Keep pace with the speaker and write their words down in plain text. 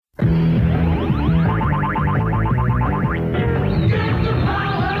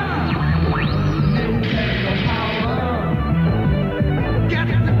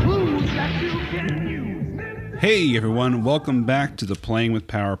Hey everyone, welcome back to the Playing with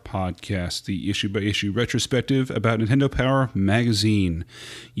Power podcast, the issue-by-issue retrospective about Nintendo Power Magazine.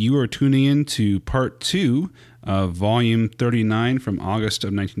 You are tuning in to part 2 of volume 39 from August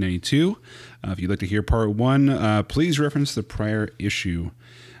of 1992. If you'd like to hear part 1, please reference the prior issue.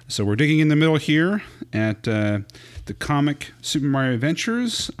 So we're digging in the middle here at the comic Super Mario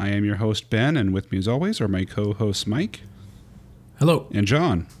Adventures. I am your host, Ben, and with me as always are my co-hosts, Mike. Hello. And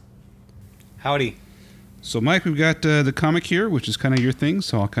John. Howdy. So, Mike, we've got the comic here, which is kind of your thing,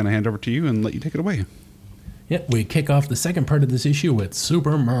 so I'll kind of hand over to you and let you take it away. Yep, we kick off the second part of this issue with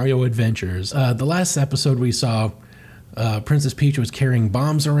Super Mario Adventures. The last episode we saw, Princess Peach was carrying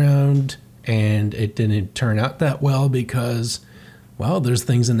bombs around, and it didn't turn out that well because, well, there's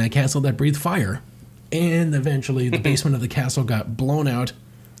things in that castle that breathe fire. And eventually the basement of the castle got blown out,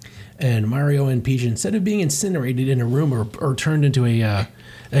 and Mario and Peach, instead of being incinerated in a room or turned into a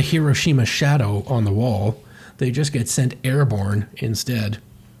Hiroshima shadow on the wall, they just get sent airborne instead.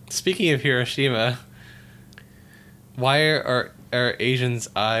 Speaking of Hiroshima, why are Asians'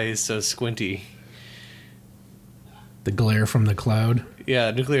 eyes so squinty? The glare from the cloud. Yeah,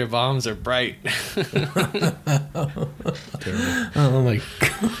 nuclear bombs are bright. Oh my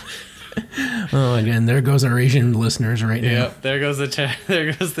god. Oh, again, there goes our Asian listeners right now. Yep, there goes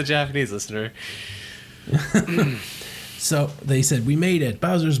the Japanese listener. So they said, "We made it.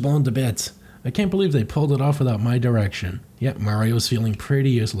 Bowser's blown to bits. I can't believe they pulled it off without my direction." Yep, Mario's feeling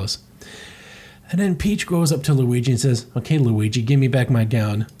pretty useless. And then Peach goes up to Luigi and says, "Okay, Luigi, give me back my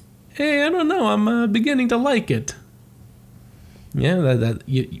gown." "Hey, I don't know. I'm beginning to like it." Yeah,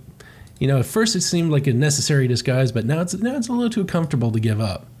 you know, at first it seemed like a necessary disguise, but now it's a little too comfortable to give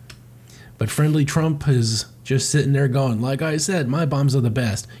up. But Friendly Trump is just sitting there going, "Like I said, my bombs are the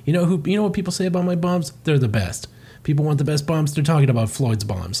best. You know what people say about my bombs? They're the best. People want the best bombs. They're talking about Floyd's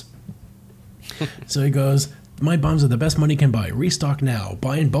bombs." So he goes, "My bombs are the best money can buy. Restock now.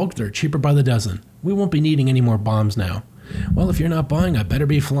 Buy in bulk. They're cheaper by the dozen. We won't be needing any more bombs now. Well, if you're not buying, I better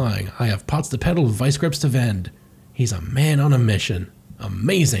be flying. I have pots to peddle, vice grips to vend." He's a man on a mission.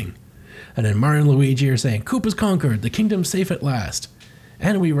 Amazing. And then Mario and Luigi are saying, "Koopa's conquered. The kingdom's safe at last.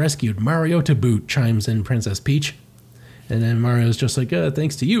 And we rescued Mario to boot," chimes in Princess Peach. And then Mario's just like,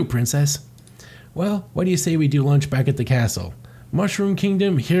 "Thanks to you, Princess. Well, what do you say we do lunch back at the castle? Mushroom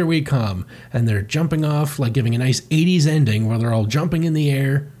Kingdom, here we come." And they're jumping off, like giving a nice 80s ending where they're all jumping in the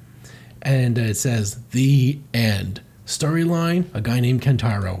air. And it says, "The End." Storyline, a guy named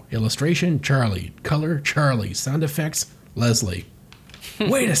Kentaro. Illustration, Charlie. Color, Charlie. Sound effects, Leslie.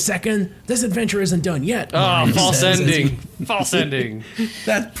 "Wait a second, this adventure isn't done yet." Oh, false ending. False ending.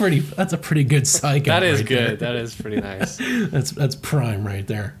 That's a pretty good psych. That is right good. there. That is pretty nice. That's prime right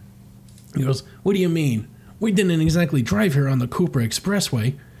there. He goes, "What do you mean? We didn't exactly drive here on the Cooper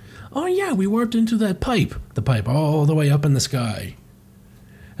Expressway." "Oh yeah, we warped into that pipe. The pipe all the way up in the sky."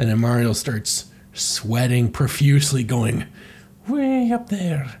 And then Mario starts sweating profusely, going, "Way up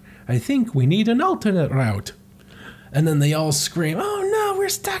there. I think we need an alternate route." And then they all scream, "Oh no, we're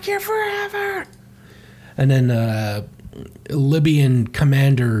stuck here forever." And then Libyan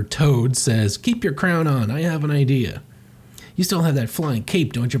Commander Toad says, "Keep your crown on. I have an idea. You still have that flying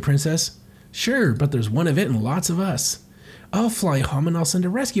cape, don't you, Princess?" "Sure, but there's one of it and lots of us." "I'll fly home and I'll send a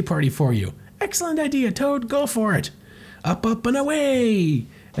rescue party for you." "Excellent idea, Toad. Go for it." Up, up, and away.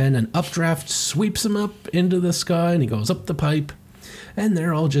 And an updraft sweeps him up into the sky, and he goes up the pipe. And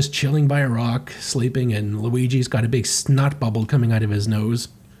they're all just chilling by a rock, sleeping, and Luigi's got a big snot bubble coming out of his nose.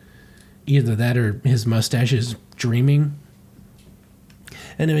 Either that or his mustache is dreaming.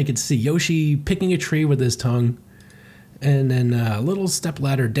 And then we can see Yoshi picking a tree with his tongue. And then a little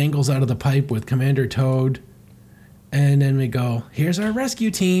stepladder dangles out of the pipe with Commander Toad. And then we go, "Here's our rescue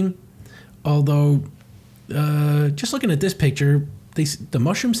team." Although, just looking at this picture, the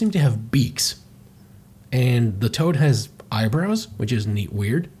mushrooms seem to have beaks. And the Toad has eyebrows, which is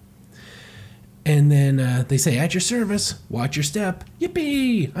weird. And then they say, "At your service, watch your step.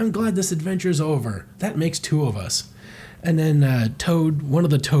 Yippee! I'm glad this adventure's over. That makes two of us." And then Toad, one of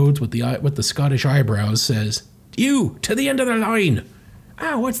the Toads with the Scottish eyebrows, says, "You, to the end of the line."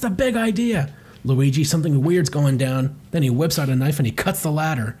 "Ah, what's the big idea?" "Luigi, something weird's going down." Then he whips out a knife and he cuts the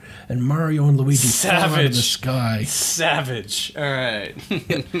ladder. And Mario and Luigi fall out of the sky. Savage. All right.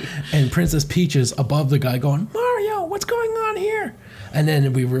 And Princess Peach is above the guy going, "Mario, what's going on here?" And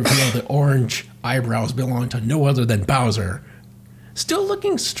then we reveal the orange eyebrows belong to no other than Bowser. Still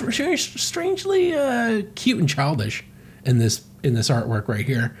looking strangely cute and childish in this artwork right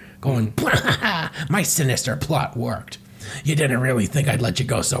here. Going, "My sinister plot worked. You didn't really think I'd let you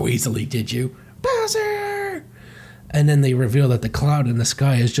go so easily, did you? Bowser!" And then they reveal that the cloud in the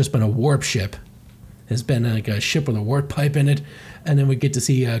sky has just been a warp ship. has been like a ship with a warp pipe in it, and then we get to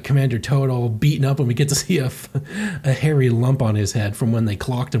see Commander Toad all beaten up, and we get to see a hairy lump on his head from when they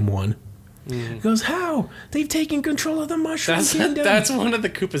clocked him one. He goes, how? They've taken control of the Mushroom Kingdom. That's one of the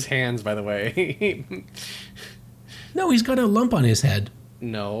Koopa's hands, by the way. No, he's got a lump on his head.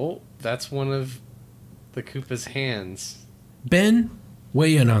 No, that's one of the Koopa's hands. Ben,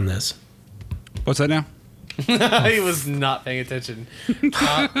 weigh in on this. What's that now? He was not paying attention.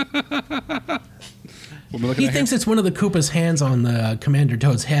 What am I looking He at thinks here? it's one of the Koopa's hands on the Commander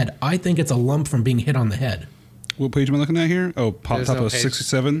Toad's head. I think it's a lump from being hit on the head. What page am I looking at here? Oh, top There's of no page.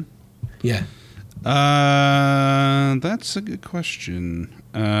 67. Yeah. That's a good question.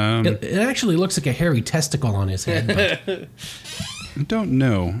 I It actually looks like a hairy testicle on his head. But don't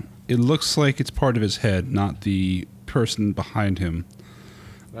know. It looks like it's part of his head, not the person behind him.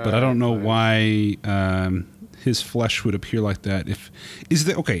 But I don't know why his flesh would appear like that. Is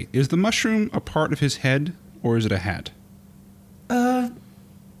the mushroom a part of his head, or is it a hat?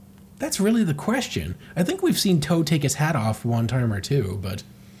 that's really the question. I think we've seen Toad take his hat off one time or two, but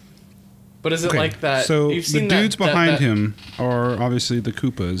But is it like that? So You've the seen dudes that behind him are obviously the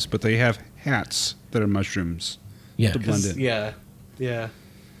Koopas, but they have hats that are mushrooms yeah. to blend in. Yeah.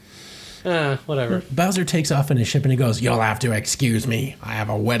 Whatever. Bowser takes off in his ship and he goes, "You'll have to excuse me. I have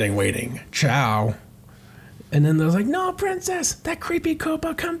a wedding waiting. Ciao." And then they're like, "No, princess, that creepy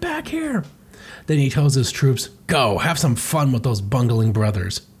Koopa, come back here." Then he tells his troops, "Go, have some fun with those bungling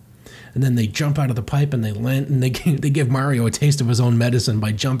brothers." And then they jump out of the pipe and they land and they give Mario a taste of his own medicine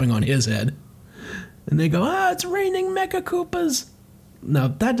by jumping on his head. And they go, it's raining Mecha Koopas. Now,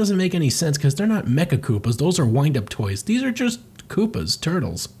 that doesn't make any sense because they're not Mecha Koopas. Those are wind-up toys. These are just Koopas,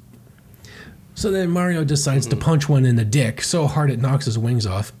 turtles. So then Mario decides to punch one in the dick so hard it knocks his wings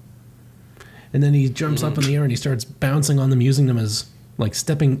off. And then he jumps up in the air and he starts bouncing on them, using them as like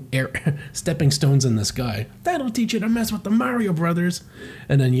stepping stones in the sky. That'll teach you to mess with the Mario Brothers.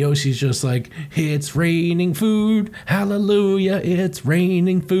 And then Yoshi's just like, "It's raining food. Hallelujah, it's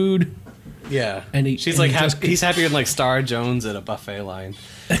raining food." Yeah. And She's and like, he just- he's happier than like Star Jones at a buffet line.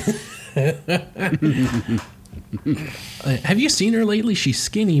 Have you seen her lately? She's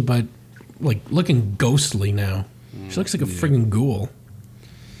skinny, but like looking ghostly now. She looks like a friggin' ghoul.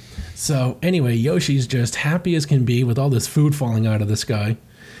 So anyway, Yoshi's just happy as can be with all this food falling out of the sky.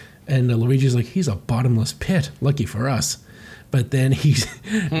 And Luigi's like, he's a bottomless pit. Lucky for us. But then he's...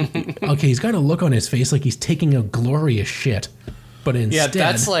 okay, he's got a look on his face like he's taking a glorious shit. But instead...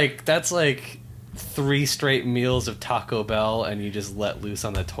 Yeah, that's like 3 straight meals of Taco Bell and you just let loose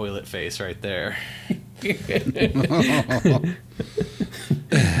on the toilet face right there.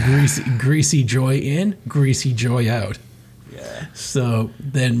 greasy joy in, greasy joy out. Yeah. So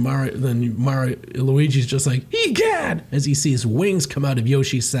then Luigi's just like, "Egad!" as he sees wings come out of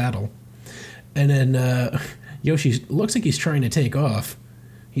Yoshi's saddle. And then Yoshi looks like he's trying to take off.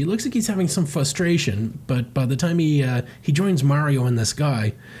 He looks like he's having some frustration, but by the time he joins Mario in the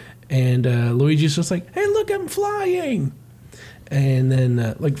sky, and Luigi's just like, "Hey, look, I'm flying!" And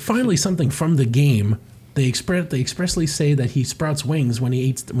then, finally something from the game, they expressly say that he sprouts wings when he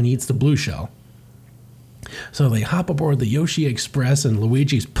eats the blue shell. So they hop aboard the Yoshi Express, and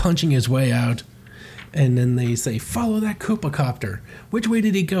Luigi's punching his way out. And then they say, "Follow that Koopa Copter. Which way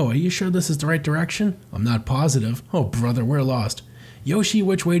did he go? Are you sure this is the right direction?" "I'm not positive." "Oh, brother, we're lost." "Yoshi,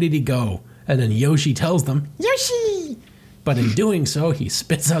 which way did he go?" And then Yoshi tells them, "Yoshi!" But in doing so, he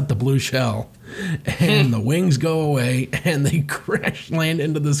spits out the blue shell. And the wings go away, and they crash land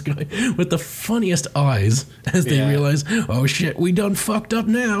into the sky with the funniest eyes as they realize, "Oh shit, we done fucked up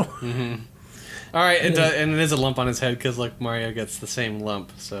now." All right, and it is a lump on his head because like Mario gets the same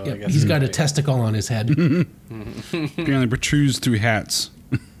lump, so I guess He's got a testicle on his head. Apparently protrudes through hats.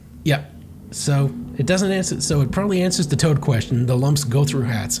 Yeah. So it doesn't answer. So it probably answers the Toad question. The lumps go through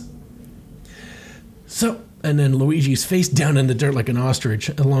hats. So and then Luigi's face down in the dirt like an ostrich,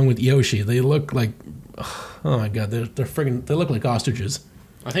 along with Yoshi. They look like, oh my god, they're friggin'. They look like ostriches.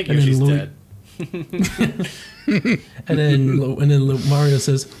 I think And then Yoshi's dead. And then Mario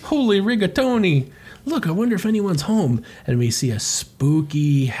says, "Holy rigatoni! Look, I wonder if anyone's home." And we see a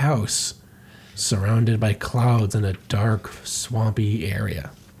spooky house surrounded by clouds in a dark, swampy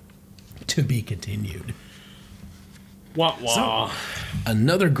area. To be continued. Wah wah.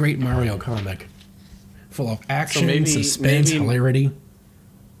 Another great Mario comic, full of action, maybe- suspense, maybe- hilarity.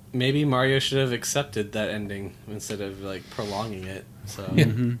 Maybe Mario should have accepted that ending instead of like prolonging it. So,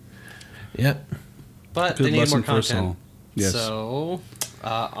 Yeah. but Good they need more lesson for us content. all. Yes. So,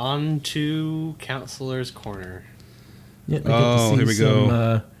 on to Counselor's Corner. Yeah. Oh, here we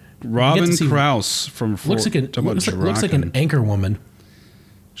go. Robin see- Krause from looks like an talking about looks like an Draken. anchor woman.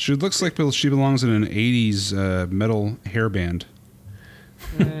 She looks like she belongs in an 80s metal hair band.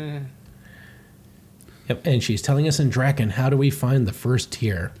 Yep, and she's telling us in Draken, how do we find the first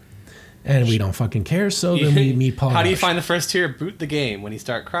tier? And we don't fucking care, so then we meet Paul How do you Rush. find the first tier? Boot the game. When you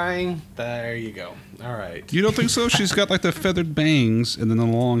start crying, there you go. All right. You don't think so? She's got like the feathered bangs and then the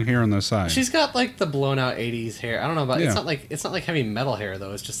long hair on the side. She's got like the blown out 80s hair. I don't know about Yeah. it's not like heavy metal hair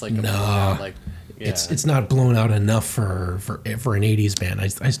though. It's just like a No. blown out, like yeah. It's not blown out enough for an 80s band.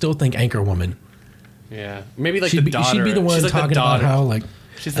 I still think Anchorwoman. yeah. Maybe like She'd the be, daughter. she'd be the one She's like talking the about daughter. how like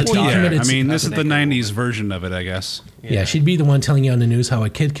She's a the kid daughter. committed I mean, this is That's the an 90s version of it, I guess. Yeah, she'd be the one telling you on the news how a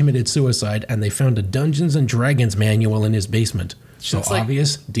kid committed suicide and they found a Dungeons and Dragons manual in his basement. So looks like-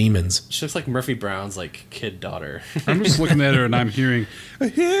 obvious, demons. She looks like Murphy Brown's like kid daughter. I'm just looking at her and I'm hearing,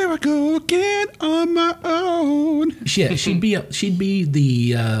 here I go again on my own. Yeah, she'd be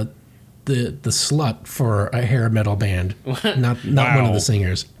the slut for a hair metal band, not one of Wow. the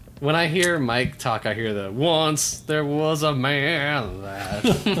singers. When I hear Mike talk, I hear the once there was a man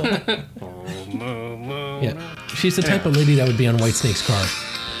that. Oh, moo, moo, Yeah, she's the type of lady that would be on Whitesnake's car.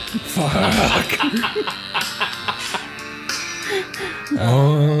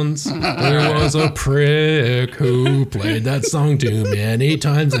 Once there was a prick who played that song too many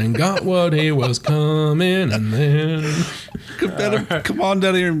times and got what he was coming, and then Come on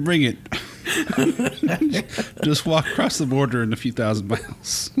down here and bring it. Just walk across the border in a few thousand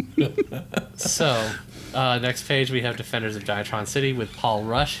miles. So, next page we have Defenders of Giantron City with Paul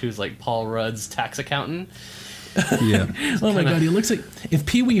Rush, who's like Paul Rudd's tax accountant. Yeah. oh my god, he looks like if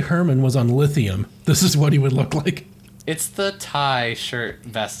Pee Wee Herman was on lithium, this is what he would look like. It's the tie shirt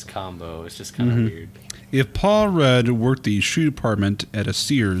vest combo. It's just kind of weird. If Paul Rudd worked the shoe department at a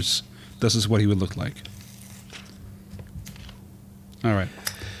Sears, this is what he would look like. All right.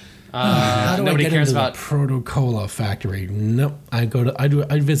 How do I Nobody get cares into about the Proto-Cola factory? Nope. I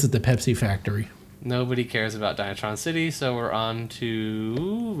visit the Pepsi factory. Nobody cares about Diatron City, so we're on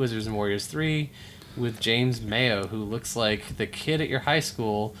to Wizards and Warriors 3 with James Mayo, who looks like the kid at your high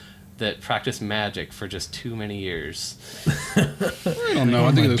school that practiced magic for just too many years. I don't know.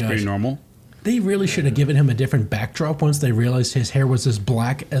 I think my it looks gosh. pretty normal. They really should have given him a different backdrop once they realized his hair was as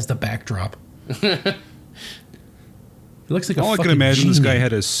black as the backdrop. It looks like a All I fucking can imagine, this guy genie.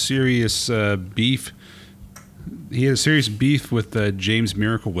 had a serious beef. He had a serious beef with James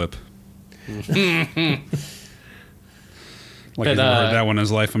Miracle Whip. Like he's never heard that one in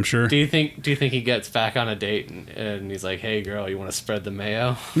his life, I'm sure. Do you think he gets back on a date and he's like, "Hey girl, you want to spread the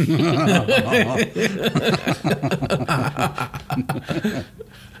mayo?"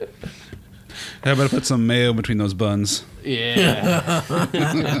 How about I put some mayo between those buns? Yeah.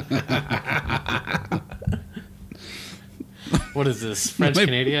 What is this? French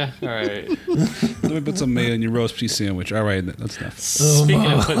Canada? All right. Let me put some mayo in your roast beef sandwich. All right, that's enough. Speaking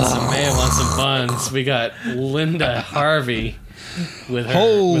of putting some mayo on some buns, we got Linda Harvey with her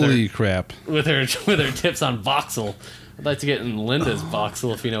Holy crap. with her tips on voxel. I'd like to get in Linda's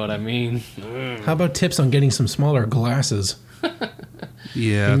voxel if you know what I mean. How about tips on getting some smaller glasses?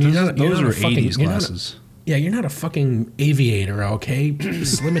 Yeah, And you're those, not- you're those not are a fucking- 80s you're not a- glasses. Yeah, you're not a fucking aviator, okay?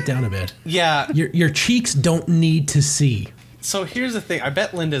 Slim it down a bit. Yeah. Your cheeks don't need to see. So here's the thing. I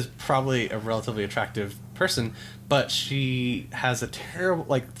bet Linda's probably a relatively attractive person, but she has a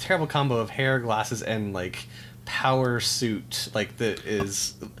terrible combo of hair, glasses, and like power suit. Like that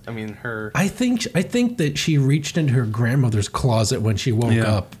is, I mean, her. I think that she reached into her grandmother's closet when she woke Yeah.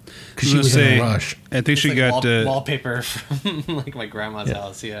 up because she was in a rush. I think she like got. wallpaper from like my grandma's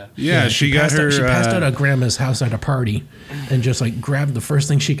house. Yeah. yeah, she got passed her. out, she passed out at grandma's house at a party, and just like grabbed the first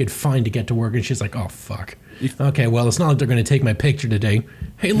thing she could find to get to work, and she's like, "Oh fuck." Okay, well, it's not like they're going to take my picture today.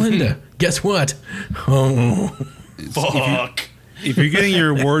 Hey, Linda, guess what? Oh, Fuck. If you're getting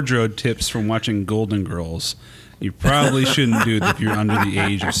your wardrobe tips from watching Golden Girls, you probably shouldn't do it if you're under the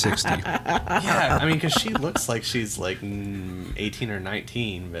age of 60. Yeah, I mean, because she looks like she's like 18 or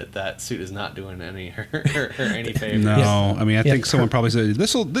 19, but that suit is not doing her any favors. No, Yeah. I mean, I think Yeah. someone probably said,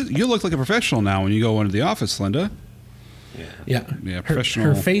 you look like a professional now when you go into the office, Linda. Yeah. yeah. Yeah, Her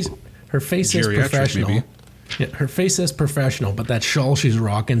professional face says geriatric, professional. maybe. Yeah, her face says professional, but that shawl she's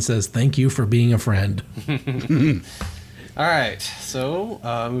rocking says "Thank you for being a friend." All right, so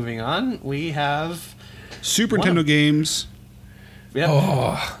moving on, we have Super Wow. Nintendo games. yep.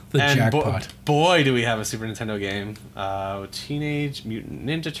 Oh, the And jackpot. boy, do we have a Super Nintendo game. Teenage Mutant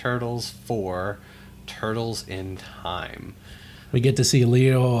Ninja Turtles 4, Turtles in Time. We get to see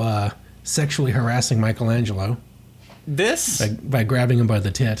Leo sexually harassing Michelangelo This by grabbing him by the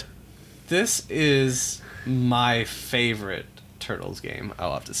tit. this is my favorite Turtles game,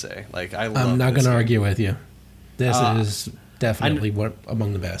 I'll have to say. Like I love I'm not this going to game. argue with you. This is definitely one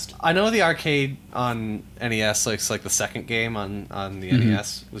among the best. I know the arcade on NES, like, it's like the second game on the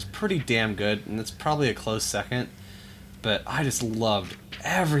NES, was pretty damn good, and it's probably a close second. But I just loved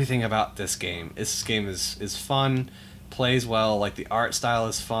everything about this game. This game is fun, plays well, like the art style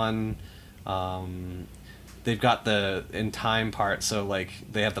is fun. They've got the in time part, so like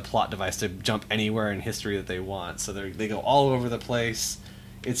they have the plot device to jump anywhere in history that they want. So they go all over the place.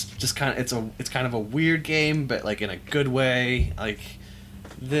 It's just kind of a weird game, but like in a good way. Like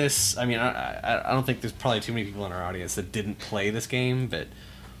this, I mean, I don't think there's probably too many people in our audience that didn't play this game, but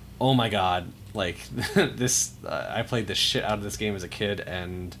oh my god, like this, I played the shit out of this game as a kid,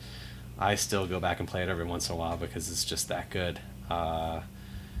 and I still go back and play it every once in a while because it's just that good.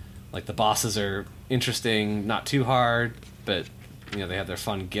 Like the bosses are interesting, not too hard, but you know they have their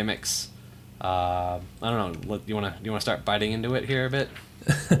fun gimmicks. I don't know. Do you wanna start biting into it here a bit?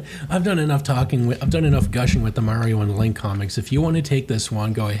 I've done enough gushing with the Mario and Link comics. If you want to take this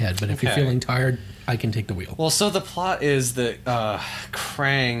one, go ahead. But if you're feeling tired, I can take the wheel. Well, so the plot is that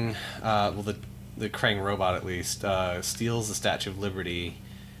Krang, the Krang robot at least, steals the Statue of Liberty,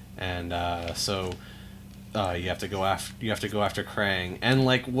 and so you have to go after Krang. And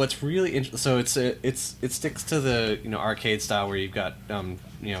like what's really so it sticks to the arcade style where you've got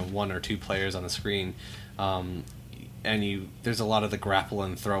one or two players on the screen. And there's a lot of the grapple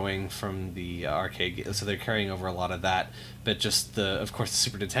and throwing from the arcade, so they're carrying over a lot of that. But just of course, the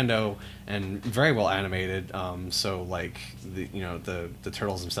Super Nintendo, and very well animated. So like the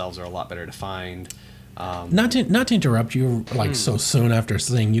turtles themselves are a lot better defined. Not to interrupt you like so soon after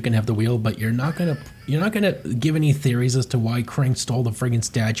saying you can have the wheel, but you're not gonna give any theories as to why Krang stole the friggin'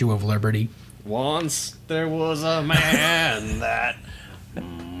 Statue of Liberty. Once there was a man that.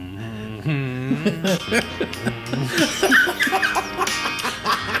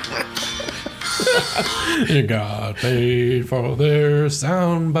 You got paid for their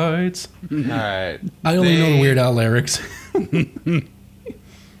sound bites. All right. I only know the Weird Al lyrics.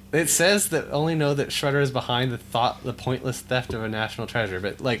 It says that only know that Shredder is behind the pointless theft of a national treasure.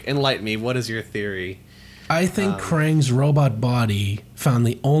 But like, enlighten me. What is your theory? I think Krang's robot body found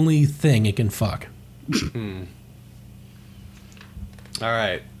the only thing it can fuck. All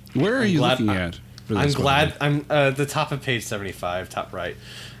right. Where are you looking at? I'm glad. I'm the top of page 75, top right.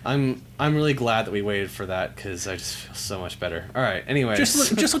 I'm really glad that we waited for that because I just feel so much better. All right. Anyway,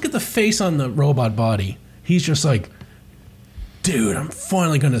 just look at the face on the robot body. He's just like, dude, I'm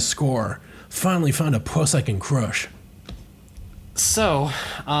finally gonna score. Finally found a puss I can crush. So,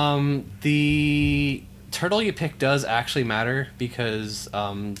 the turtle you pick does actually matter because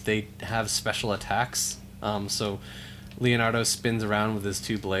they have special attacks. So Leonardo spins around with his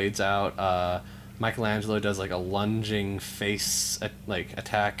two blades out. Michelangelo does like a lunging face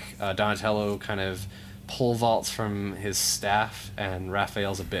attack. Donatello kind of pole vaults from his staff, and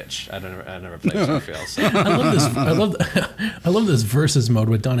Raphael's a bitch. I never played as Raphael. So. I love this versus mode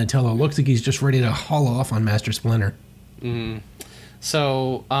with Donatello. Looks like he's just ready to haul off on Master Splinter. Mm-hmm.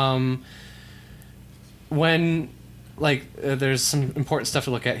 So when there's some important stuff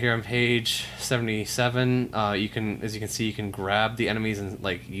to look at here on page 77. You can see, you can grab the enemies and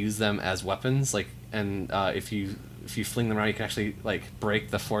like use them as weapons. If you fling them around, you can actually like break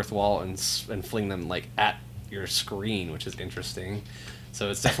the fourth wall and fling them like at your screen, which is interesting.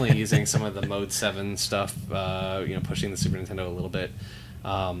 So it's definitely using some of the Mode 7 stuff. Pushing the Super Nintendo a little bit.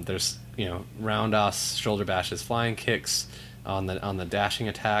 There's roundhouse, shoulder bashes, flying kicks on the dashing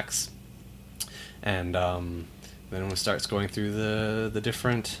attacks, and then when it starts going through the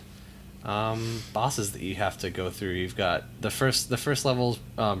different bosses that you have to go through, you've got the first level's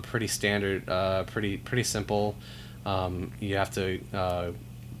pretty standard, pretty simple. You have to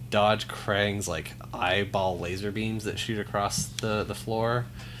dodge Krang's like eyeball laser beams that shoot across the floor,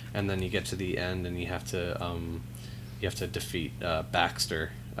 and then you get to the end and you have to defeat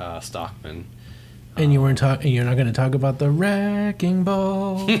Baxter Stockman. And you're not going to talk about the wrecking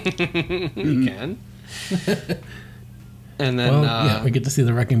ball. You can. And then we get to see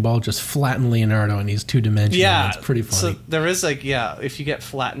the wrecking ball just flatten Leonardo, and he's two-dimensional. Yeah, it's pretty funny. So there is if you get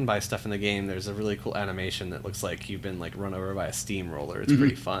flattened by stuff in the game, there's a really cool animation that looks like you've been like run over by a steamroller. It's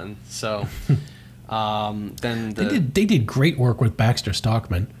pretty fun. So then they did great work with Baxter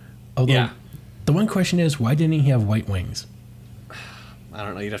Stockman. Although the one question is, why didn't he have white wings? I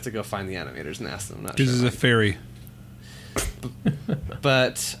don't know. You'd have to go find the animators and ask them. This is a fairy.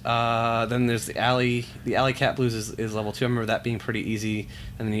 But then there's the alley. The alley cat blues is level 2. I remember that being pretty easy.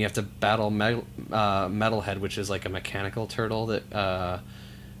 And then you have to battle Metalhead, which is like a mechanical turtle that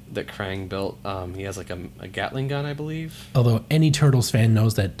Krang built. He has like a Gatling gun, I believe. Although any Turtles fan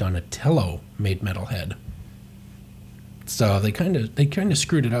knows that Donatello made Metalhead. So they kind of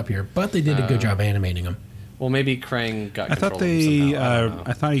screwed it up here, but they did a good job animating him. Well, maybe Krang got I control thought of him somehow.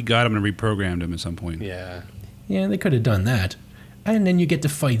 I thought he got him and reprogrammed him at some point. Yeah. Yeah, they could have done that. And then you get to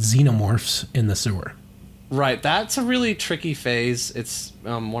fight xenomorphs in the sewer. Right, that's a really tricky phase. It's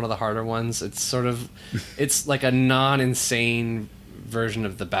one of the harder ones. It's sort of, it's like a non-insane version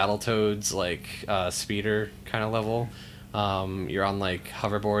of the Battletoads, like speeder kind of level. You're on like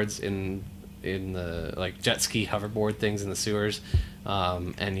hoverboards in the like jet ski hoverboard things in the sewers,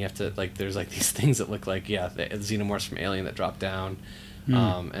 and you have to like there's like these things that look like the xenomorphs from Alien that drop down,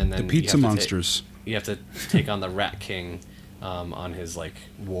 and then The pizza monsters. You have to take on the Rat King. On his like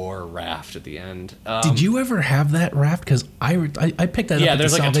war raft at the end. Did you ever have that raft? Because I picked that up at the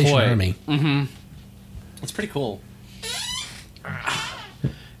there's like Salvation a toy. Army. Mm-hmm. It's pretty cool.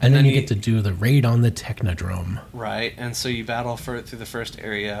 And then you get to do the raid on the Technodrome. Right, and so you battle through the first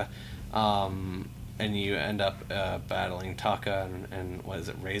area, and you end up battling Taka and what is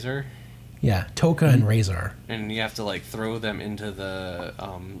it, Razor? Yeah, Toka and Razor. And you have to like throw them into the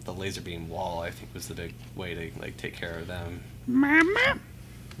laser beam wall. I think was the big way to like take care of them. Mama.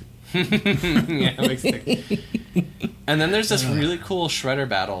 Yeah, and then there's this really cool shredder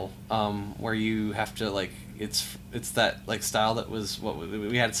battle where you have to like it's that like style that was what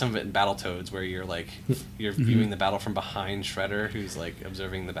we had some of it in Battletoads where you're like you're viewing the battle from behind Shredder who's like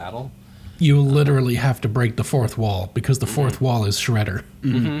observing the battle. You literally have to break the fourth wall because the fourth wall is Shredder.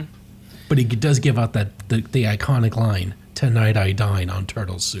 Mm-hmm. But he does give out the iconic line, "Tonight I dine on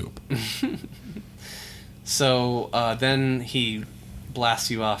turtle soup." So then he blasts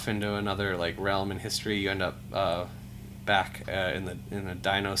you off into another like realm in history. You end up back in a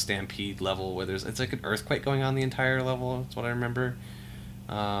Dino Stampede level where it's like an earthquake going on the entire level. That's what I remember.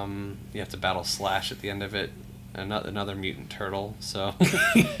 You have to battle Slash at the end of it. Another mutant turtle. So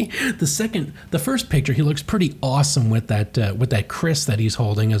the first picture, he looks pretty awesome with that Chris that he's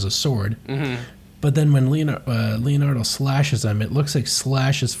holding as a sword. Mm-hmm. But then when Leonardo slashes him, it looks like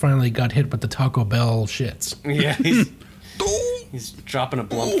Slash has finally got hit with the Taco Bell shits. Yeah, he's dropping a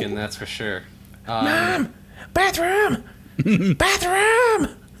blumpkin, that's for sure. Mom, bathroom,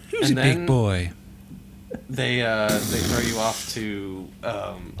 bathroom. Who's a big boy? They throw you off to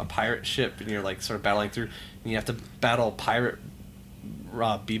a pirate ship, and you're like sort of battling through. And you have to battle pirate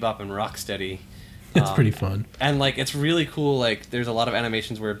Bebop and Rocksteady. It's pretty fun. And like it's really cool. Like there's a lot of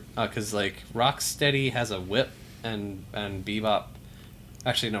animations where because like Rocksteady has a whip and Bebop.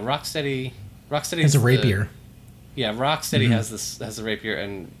 Actually, no, Rocksteady has a rapier. Rocksteady has the rapier,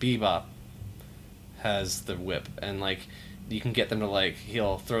 and Bebop has the whip, and like. You can get them to like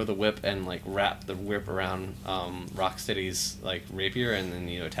he'll throw the whip and like wrap the whip around Rocksteady's like rapier and then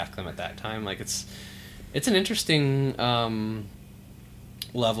attack them at that time. Like it's an interesting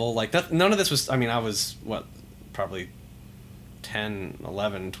level like that. None of this was I was probably 10,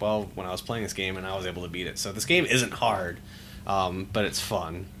 11, 12 when I was playing this game and I was able to beat it. So this game isn't hard, but it's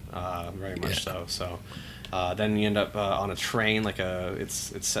fun, very much so. So then you end up on a train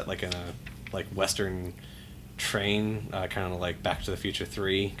it's set like in a like Western train, kind of like Back to the Future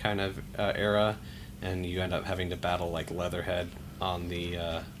 3 kind of era, and you end up having to battle like Leatherhead on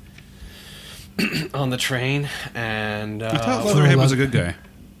the on the train. And I thought Leatherhead was a good guy.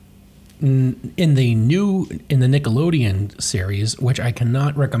 In the Nickelodeon series, which I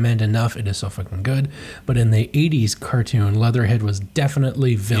cannot recommend enough, it is so fucking good. But in the '80s cartoon, Leatherhead was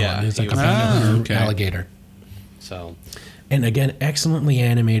definitely villain. Yeah, he was like he was a alligator. So. And again, excellently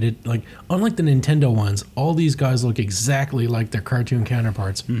animated. Like, unlike the Nintendo ones, all these guys look exactly like their cartoon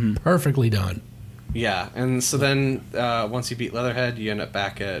counterparts. Mm-hmm. Perfectly done. Yeah, and so then once you beat Leatherhead, you end up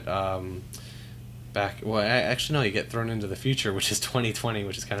back at you get thrown into the future, which is 2020,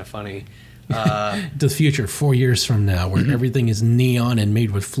 which is kind of funny. The future, 4 years from now, where everything is neon and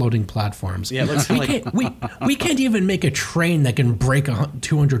made with floating platforms. Yeah, it looks like we can't even make a train that can break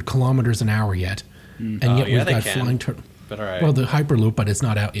 200 kilometers an hour yet, and yet we've got flying. But all right. Well, the Hyperloop, but it's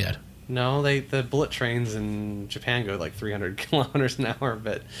not out yet. No, the bullet trains in Japan go like 300 kilometers an hour.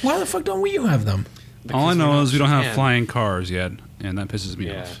 But why the fuck don't you have them? All I know is we don't have flying cars yet, and that pisses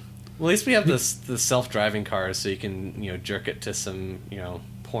me off. Well, at least we have the self-driving cars, so you can jerk it to some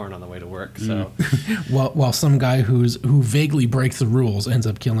porn on the way to work. So while some guy who vaguely breaks the rules ends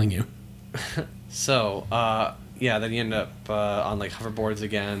up killing you. So then you end up on like hoverboards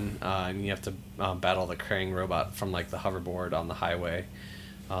again, and you have to battle the Krang robot from like the hoverboard on the highway.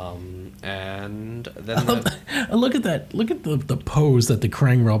 And then look at that! Look at the pose that the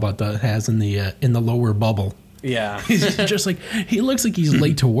Krang robot has in the lower bubble. Yeah, he's just like he looks like he's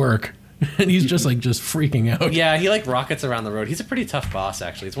late to work, and he's just freaking out. Yeah, he like rockets around the road. He's a pretty tough boss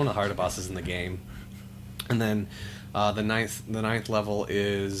actually. It's one of the harder bosses in the game. And then The ninth level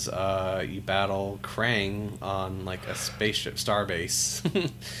is you battle Krang on like a spaceship starbase.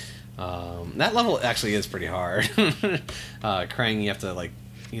 That level actually is pretty hard. Krang, you have to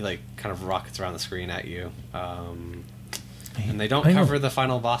he kind of rockets around the screen at you. And they don't cover the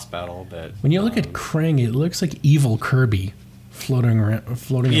final boss battle, but when you look at Krang, it looks like evil Kirby floating around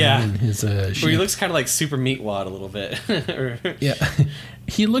in his ship. Where he looks kind of like Super Meatwad a little bit. Yeah,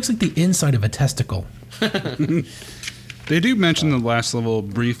 he looks like the inside of a testicle. They do mention the last level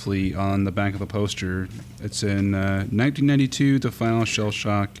briefly on the back of the poster. It's in 1992, the final Shell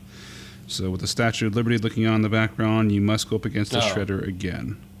Shock. So with the Statue of Liberty looking on in the background, you must go up against the Shredder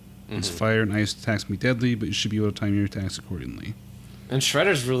again. His fire and ice attacks can be deadly, but you should be able to time your attacks accordingly. And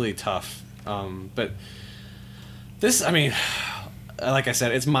Shredder's really tough. But this, I mean, like I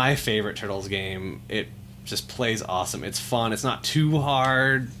said, it's my favorite Turtles game. It just plays awesome. It's fun. It's not too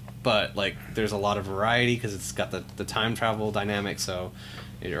hard, but like there's a lot of variety because it's got the time travel dynamic. So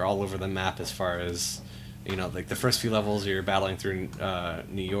you're all over the map as far as, like the first few levels you're battling through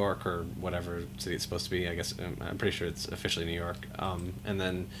New York or whatever city it's supposed to be. I guess I'm pretty sure it's officially New York. And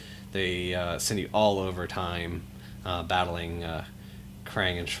then they send you all over time battling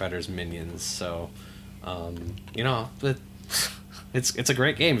Krang and Shredder's minions. So, it's a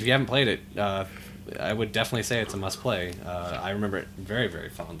great game. If you haven't played it, I would definitely say it's a must-play. I remember it very, very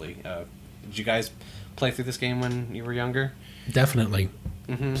fondly. Did you guys play through this game when you were younger? Definitely.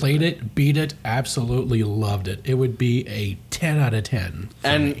 Played it, beat it, absolutely loved it. It would be a 10 out of 10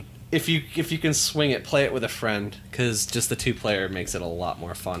 for me. If you can swing it, play it with a friend, because just the 2-player makes it a lot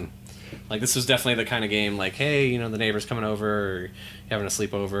more fun. Like, this was definitely the kind of game, like, hey, the neighbor's coming over, or you're having a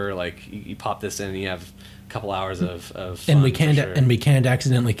sleepover, like, you pop this in and you have a couple hours of fun. And we can't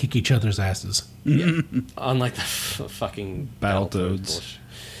accidentally kick each other's asses. Yeah. Unlike the fucking Battletoads.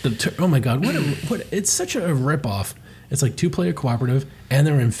 Oh my god, what it's such a ripoff. It's like 2-player cooperative, and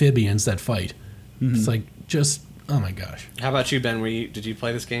they're amphibians that fight. It's like, just, oh my gosh. How about you, Ben? Did you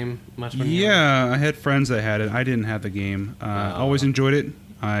play this game much when you Yeah, I had friends that had it. I didn't have the game. I always enjoyed it.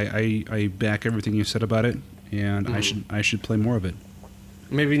 I back everything you said about it, and I should play more of it.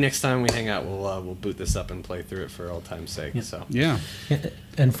 Maybe next time we hang out, we'll boot this up and play through it for old time's sake. Yeah. So yeah.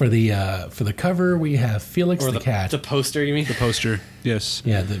 And for the cover, we have Felix the cat. The poster, you mean? The poster, yes.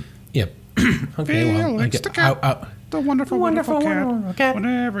 Yeah. Okay. Felix the cat. The wonderful cat.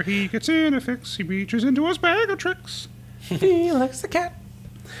 Whenever he gets in a fix, he reaches into his bag of tricks. Felix the cat.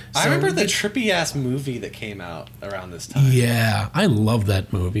 I remember the trippy ass movie that came out around this time. Yeah, I loved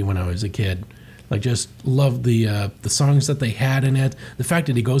that movie when I was a kid. Like, just loved the songs that they had in it. The fact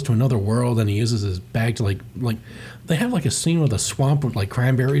that he goes to another world and he uses his bag to like they have like a scene with a swamp with like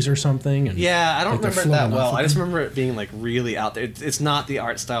cranberries or something. And, yeah, I don't remember it that well. I just remember it being like really out there. It's not the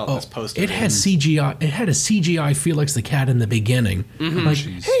art style of this poster. It had CGI. It had a CGI Felix the cat in the beginning. Like,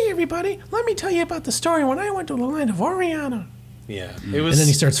 hey everybody, let me tell you about the story when I went to the land of Oriana. Yeah, it was. And then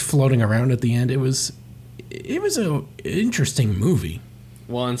he starts floating around at the end. It was a interesting movie.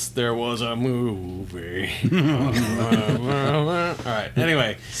 Once there was a movie. All right.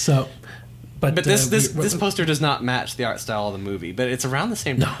 Anyway, but this poster does not match the art style of the movie, but it's around the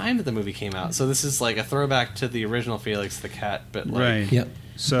same time that the movie came out. So this is like a throwback to the original Felix the Cat, but like right. Yep.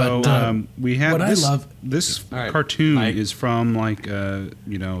 So we have what this. I love, this cartoon is from like the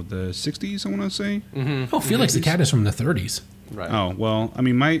 60s. I want to say. Oh, Felix the Cat is from the 30s. Right. Oh, well, I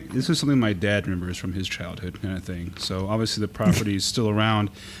mean, this is something my dad remembers from his childhood kind of thing. So obviously the property is still around.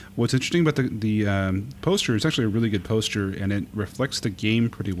 What's interesting about the poster, it's actually a really good poster, and it reflects the game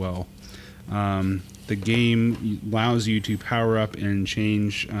pretty well. The game allows you to power up and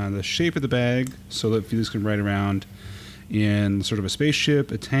change the shape of the bag so that Felix can ride around in sort of a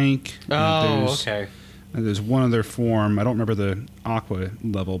spaceship, a tank. Okay. There's one other form. I don't remember the aqua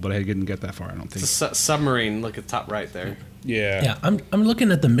level, but I didn't get that far, I don't think. It's a submarine. Look at the top right there. Yeah. I'm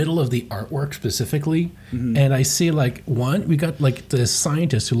looking at the middle of the artwork specifically, and I see we got like the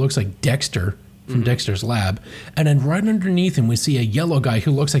scientist who looks like Dexter from Dexter's Lab, and then right underneath him we see a yellow guy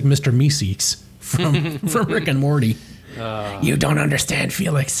who looks like Mr. Meeseeks from Rick and Morty. You don't understand,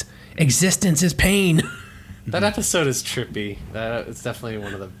 Felix. Existence is pain. That episode is trippy. It's definitely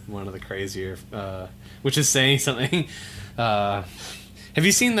one of the crazier, which is saying something. Have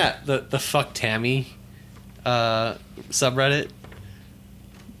you seen the Fuck Tammy subreddit?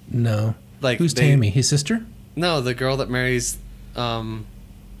 No. Like who's Tammy? His sister? No, the girl that marries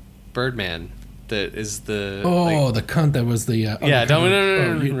Birdman. That is the the cunt that was the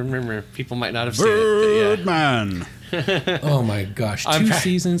remember. People might not have seen it. Birdman. Oh my gosh! 2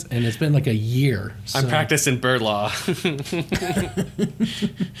 seasons, and it's been like a year. So. I'm practicing bird law.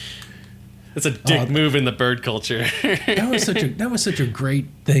 It's a dick move in the bird culture. That was such a great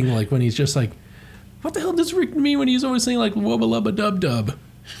thing. Like when he's just like, what the hell does Rick mean when he's always saying like wubba lubba dub dub?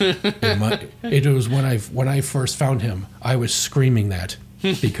 It was when I first found him, I was screaming that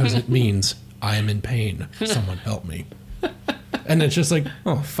because it means I am in pain. Someone help me. And it's just like,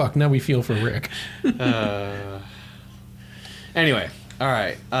 oh fuck, now we feel for Rick. Anyway, all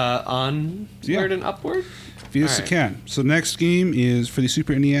right. Onward and upward. Fetus the Cat. So next game is for the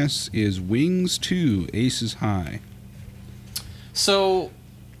Super NES is Wings 2 Aces High. So,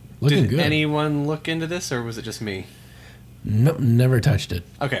 Looking did good. anyone look into this, or was it just me? Nope, never touched it.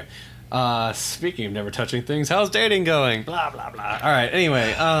 Okay. Speaking of never touching things, how's dating going? Blah blah blah. All right.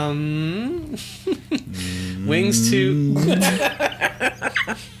 Anyway, Wings 2.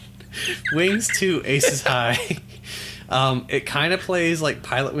 Wings 2 Aces High. It kind of plays like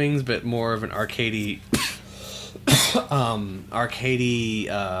Pilot Wings, but more of an arcadey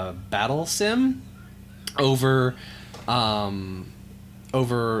battle sim over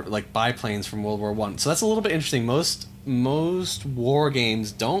like biplanes from World War One. So that's a little bit interesting. Most war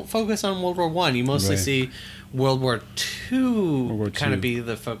games don't focus on World War One. You mostly see World War Two kind of be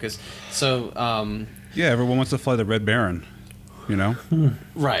the focus. So yeah, everyone wants to fly the Red Baron, you know?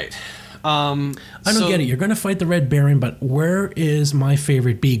 Right. I don't get it. You're going to fight the Red Baron, but where is my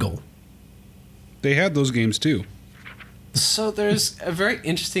favorite Beagle? They had those games too. So there's a very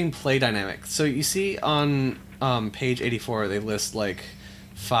interesting play dynamic. So you see on page 84, they list like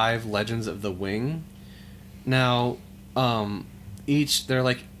 5 Legends of the Wing. Now, they're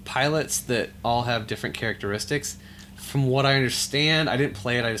like pilots that all have different characteristics. From what I understand, I didn't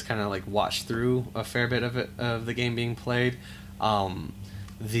play it. I just kind of like watched through a fair bit of the game being played.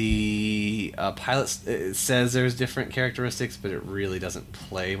 The pilots, it says there's different characteristics, but it really doesn't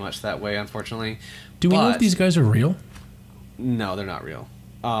play much that way, unfortunately. Do we know if these guys are real? No, they're not real.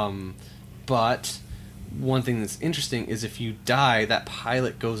 But one thing that's interesting is if you die, that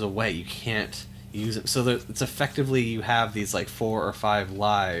pilot goes away. You can't use it. So it's effectively you have these like 4 or 5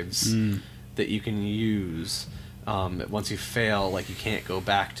 lives that you can use. Once you fail, like you can't go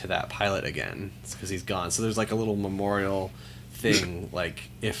back to that pilot again. It's because he's gone. So there's like a little memorial thing, like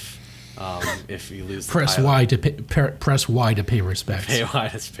if you lose the press pilot. press Y to pay respects. Pay Y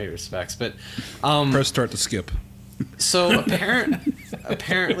to pay respects, but Press start to skip. So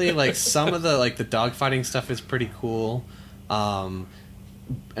apparently, like some of the the dogfighting stuff is pretty cool, and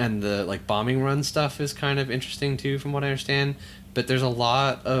the like bombing run stuff is kind of interesting too, from what I understand. But there's a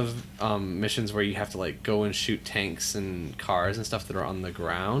lot of missions where you have to like go and shoot tanks and cars and stuff that are on the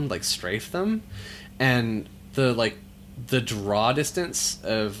ground, like strafe them, and the draw distance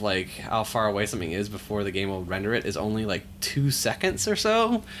of like how far away something is before the game will render it is only like 2 seconds or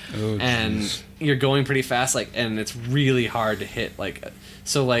so. Oh, and you're going pretty fast, and it's really hard to hit.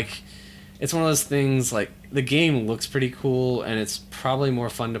 So it's one of those things, like the game looks pretty cool and it's probably more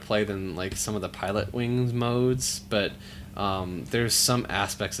fun to play than like some of the Pilot Wings modes, but there's some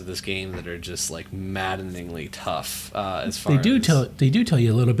aspects of this game that are just like maddeningly tough. As far they do tell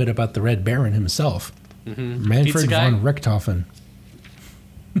you a little bit about the Red Baron himself. Mm-hmm. Manfred von Richthofen.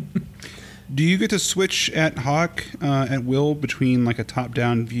 Do you get to switch at Hawk at will between like a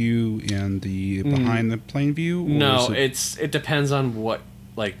top-down view and the behind the plane view? Or no, it depends on what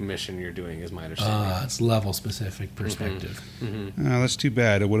like mission you're doing, is my understanding. It's level specific perspective. Mm-hmm. That's too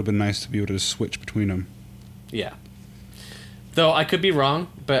bad. It would have been nice to be able to switch between them. Yeah. Though I could be wrong,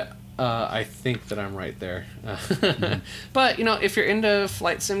 but I think that I'm right there. But, if you're into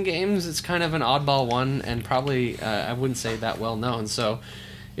flight sim games, it's kind of an oddball one, and probably, I wouldn't say that well known. So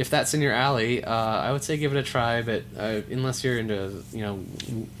if that's in your alley, I would say give it a try, but unless you're into,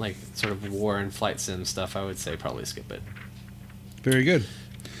 like sort of war and flight sim stuff, I would say probably skip it. Very good.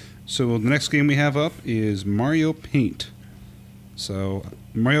 So the next game we have up is Mario Paint. So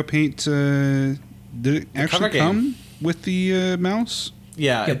Mario Paint, did it actually come with the mouse?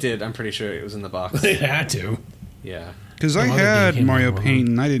 Yeah, It did. I'm pretty sure it was in the box. It had to. Yeah. Because I had Mario Paint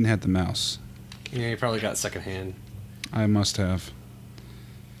and I didn't have the mouse. Yeah, you probably got secondhand. I must have.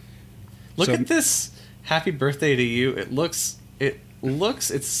 Look at this "Happy Birthday to You." It looks.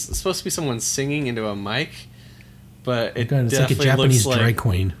 It's supposed to be someone singing into a mic, but it it's definitely like a Japanese looks drag like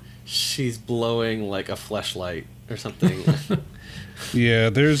queen. She's blowing like a fleshlight or something. Yeah,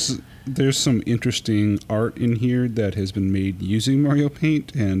 there's some interesting art in here that has been made using Mario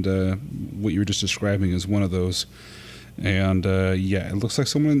Paint, and what you were just describing is one of those. And yeah, it looks like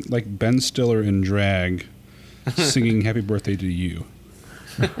someone like Ben Stiller in drag singing "Happy Birthday to You."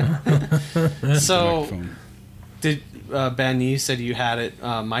 So, did Ben? You said you had it.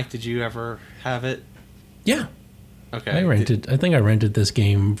 Mike, did you ever have it? Yeah. Okay. I think I rented this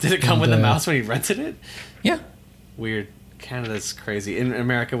game. Did it come with a mouse when you rented it? Yeah. Weird. Canada's crazy. In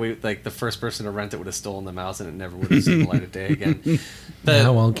America, we like the first person to rent it would have stolen the mouse, and it never would have seen the light of day again. Yeah,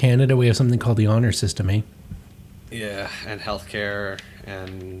 well, in Canada, we have something called the honor system, eh? Yeah, and healthcare,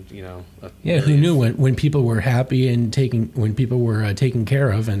 and who knew when people were happy and when people were taken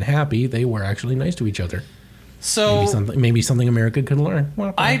care of and happy, they were actually nice to each other. So maybe something America could learn.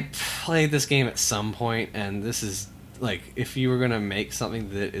 Well, I played this game at some point, and this is like, if you were gonna make something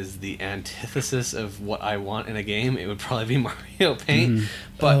that is the antithesis of what I want in a game, it would probably be Mario Paint. Mm-hmm.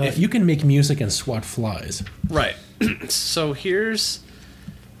 But if you can make music and swat flies, right? So here's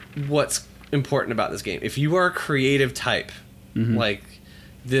what's important about this game. If you are a creative type, like,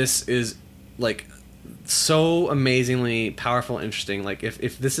 this is like so amazingly powerful and interesting. Like,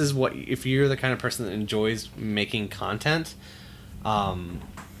 if this is if you're the kind of person that enjoys making content,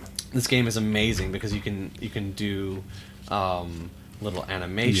 this game is amazing because you can do little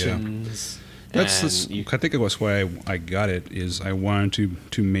animations. Yeah. I think it was why I got it, is I wanted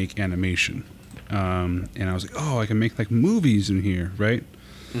to make animation, and I was like, oh, I can make like movies in here, right?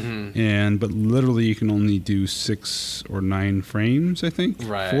 But literally you can only do 6 or 9 frames, I think.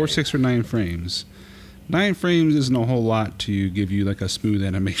 Right. 4, 6, or 9 frames. 9 frames isn't a whole lot to give you like a smooth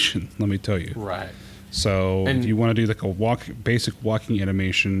animation, let me tell you. Right. So if you want to do like a basic walking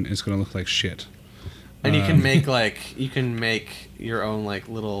animation, it's going to look like shit. And you can make your own like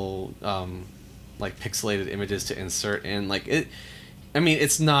little like pixelated images to insert in, like it. I mean,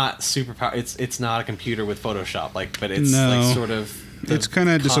 it's not super power. It's not a computer with Photoshop, but it's like sort of. It's kind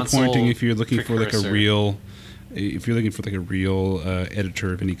of disappointing if you're looking for like a real. If you're looking for like a real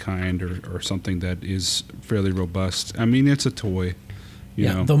editor of any kind, or something that is fairly robust. I mean, it's a toy.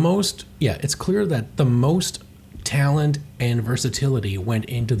 You know. It's clear that the most talent and versatility went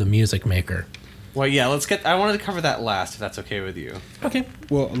into the music maker. Well, yeah, I wanted to cover that last, if that's okay with you. Okay.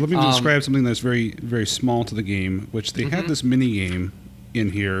 Well, let me describe something that's very, very small to the game, which they had this mini game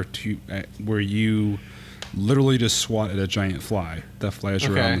in here where you literally just swat at a giant fly that flies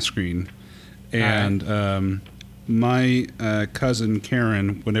around the screen. And my cousin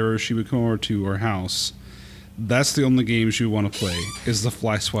Karen, whenever she would come over to our house, that's the only game she would want to play, is the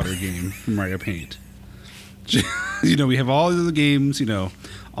Fly Swatter game from Mario Paint. We have all of the games,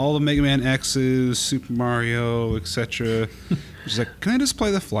 all the Mega Man X's, Super Mario, etc. She's like, can I just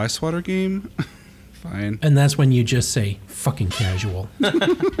play the Fly Swatter game? Fine. And that's when you just say, fucking casual.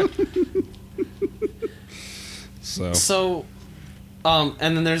 So,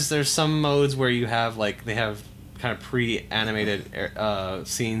 and then there's some modes where you have, like, they have kind of pre-animated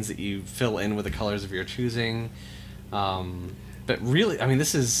scenes that you fill in with the colors of your choosing. But really, I mean,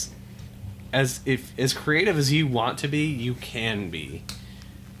 this is as creative as you want to be, you can be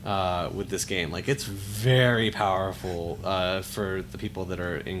with this game. Like, it's very powerful for the people that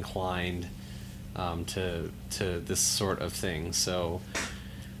are inclined to this sort of thing. So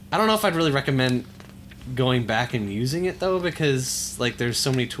I don't know if I'd really recommend going back and using it, though, because like there's so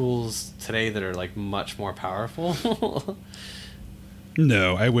many tools today that are like much more powerful.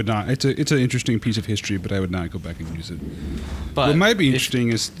 No, I would not. It's an interesting piece of history, but I would not go back and use it. But what might be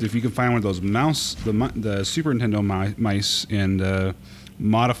interesting is if you can find one of those the Super Nintendo mice, and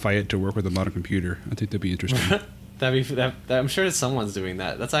modify it to work with a modern computer. I think that'd be interesting. I'm sure someone's doing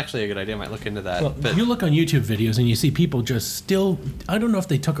that. That's actually a good idea. I might look into that. Well, you look on YouTube videos and you see people just still, I don't know if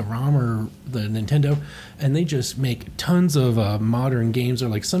they took a ROM or the Nintendo, and they just make tons of modern games, or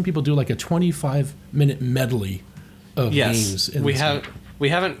like some people do like a 25-minute medley of games. We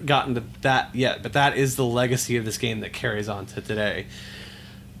haven't gotten to that yet, but that is the legacy of this game that carries on to today.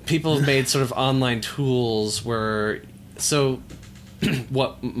 People have made sort of online tools where, so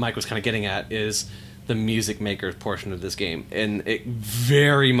what Mike was kind of getting at is the music maker portion of this game, and it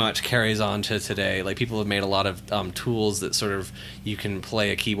very much carries on to today. Like, people have made a lot of tools that sort of you can play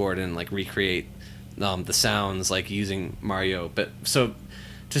a keyboard and like recreate the sounds like using Mario. But so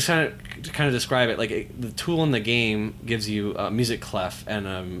to kind of describe it, like the tool in the game gives you a music clef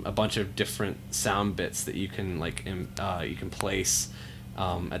and a bunch of different sound bits that you can like you can place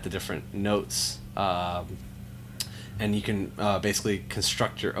at the different notes, and you can basically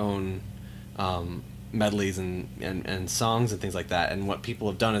construct your own medleys and songs and things like that. And what people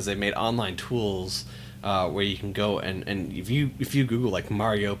have done is they've made online tools where you can go and if you Google like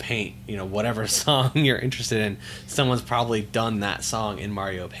Mario Paint, whatever song you're interested in, someone's probably done that song in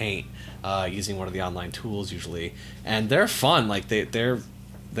Mario Paint using one of the online tools usually, and they're fun. Like they're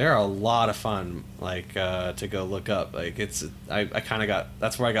a lot of fun, like to go look up. Like I kind of got,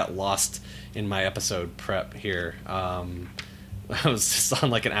 that's where I got lost in my episode prep here. I was just on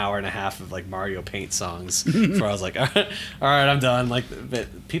like an hour and a half of like Mario Paint songs before I was like, all right, I'm done. Like,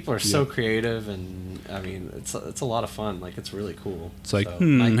 but people are so creative, and I mean, it's a lot of fun. Like, it's really cool. It's like,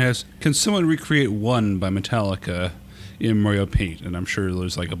 So, can someone recreate One by Metallica in Mario Paint? And I'm sure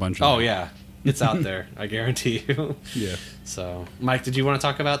there's like a bunch of oh yeah, it's out there. I guarantee you. Yeah. So, Mike, did you want to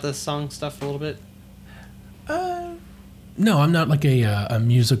talk about this song stuff a little bit? No, I'm not like a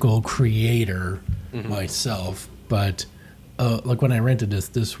musical creator myself, but like when I rented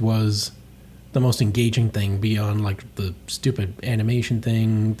this was the most engaging thing beyond like the stupid animation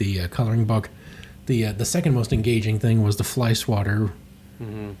thing, the coloring book. The second most engaging thing was the Fly Swatter,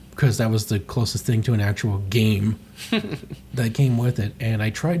 because that was the closest thing to an actual game that came with it. And I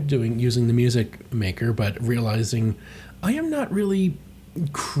tried using the music maker, but realizing I am not really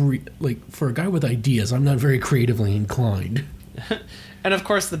like, for a guy with ideas, I'm not very creatively inclined. And of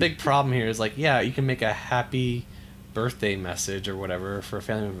course, the big problem here is like, yeah, you can make a happy birthday message or whatever for a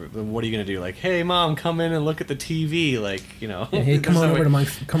family member. But what are you gonna do? Like, hey, mom, come in and look at the TV. Like, you know, Hey, come on over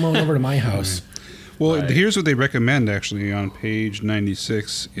to my house. Well, Right. here's what they recommend actually on page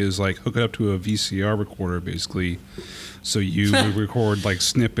 96 is like hook it up to a VCR recorder basically. So you would record like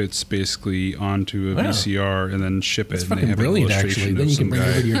snippets basically onto a Wow. VCR and then ship it. It's and they fucking have an brilliant, illustration actually. of Then you some can bring it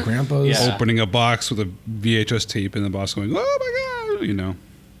guy over to your grandpa's. Yeah. opening a box with a VHS tape and the box going, oh my God, you know.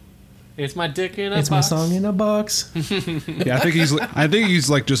 It's my dick in a It's box. my song in a box. Yeah, I think he's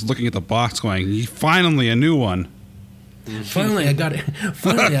like just looking at the box going, finally a new one. Finally, I got it.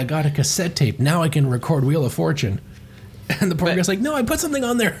 Finally, I got a cassette tape. Now I can record Wheel of Fortune. And the poor But- guy's like, no, I put something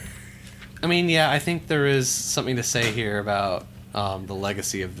on there. I mean, yeah, I think there is something to say here about the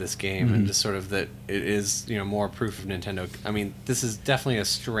legacy of this game and just sort of that it is, you know, more proof of Nintendo. I mean, this is definitely a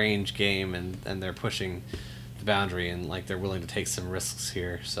strange game, and they're pushing the boundary, and like they're willing to take some risks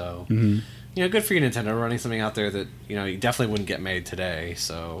here. So, you know, good for you, Nintendo, running something out there that, you know, you definitely wouldn't get made today.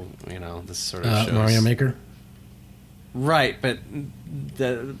 So, you know, this sort of shows Mario Maker. right, but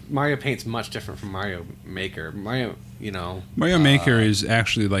the Mario Paint's much different from Mario Maker. Mario, you know, Mario Maker is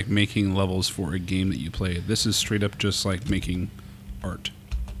actually like making levels for a game that you play. This is straight up just like making art.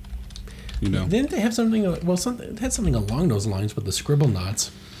 You know? Didn't they have something? It had something along those lines with the Scribble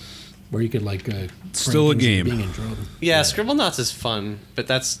Knots, where you could like Still a frame things game. being in trouble. yeah, Scribblenauts is fun, but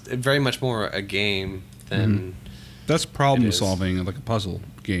that's very much more a game than. That's problem It is. solving, like a puzzle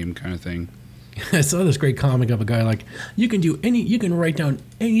game kind of thing. I saw this great comic of a guy like you can write down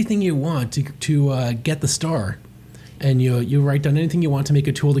anything you want to get the star, and you write down anything you want to make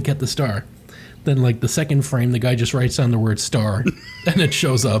a tool to get the star. Then like the second frame, the guy just writes down the word star, and it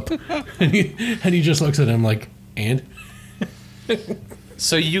shows up, and he just looks at him like, and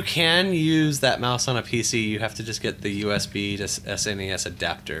So you can use that mouse on a PC. You have to just get the USB to SNES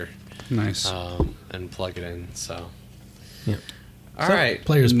adapter Nice. and plug it in. So, yeah. all So, right.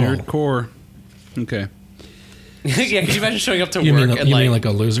 players poll. Nerdcore. Okay. Yeah, can you imagine showing up to You work mean and you like, mean like a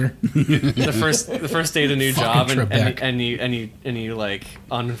loser? the first day at a new Fucking job Trebek. and you like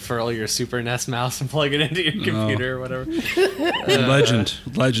unfurl your Super NES mouse and plug it into your computer or whatever.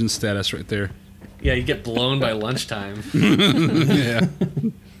 Legend status right there. Yeah, you get blown by lunchtime. Yeah.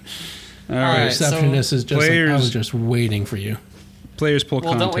 All right, right. Receptionist is just like, I players- was just waiting for you. Players poll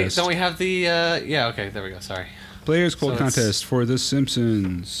Well, contest. don't we have the yeah, okay, there we go. Sorry. Players poll So it's- contest for The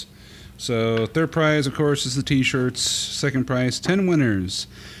Simpsons. So third prize, of course, is the T-shirts. Second prize, 10 winners.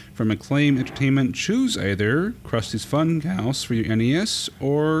 From Acclaim Entertainment, choose either Krusty's Fun House for your NES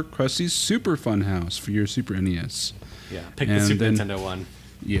or Krusty's Super Fun House for your Super NES. Yeah, pick the And Super then- Nintendo one.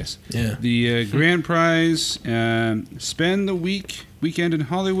 Yes. Yeah. The grand prize, spend the weekend in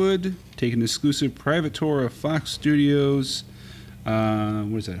Hollywood, take an exclusive private tour of Fox Studios. What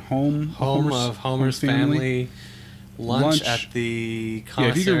is that? Home Of Homer's family. Lunch at the Yeah,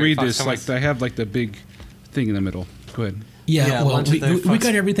 if you can commissary, read Fox this, like Commissary. they have like the big thing in the middle. Go ahead. Yeah, Yeah, well, lunch we at the we Fox-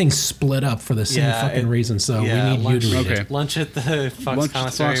 got everything split up for the same Yeah, fucking reason, so yeah, we need lunch- you to read Okay. it. Lunch at the Fox Lunch at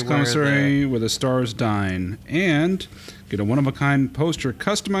Commissary. Fox Commissary where the stars dine. And get a one-of-a-kind poster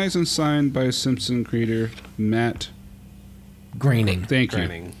customized and signed by Simpson creator Matt. Graining. Thank you.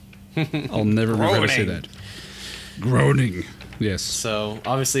 Groaning. I'll never remember how to say Groaning. that. Groaning. Yes. So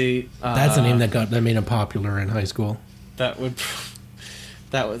obviously, That's the name that made him popular in high school.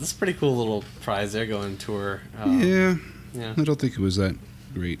 that's a pretty cool little prize there going tour. Yeah. Yeah. I don't think it was that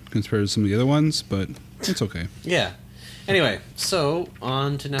great compared to some of the other ones, but it's okay. Yeah. Anyway, so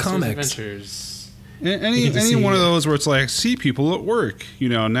on to Nestor's Comics. Adventures. Any You get to any see- one of those where it's like see people at work, you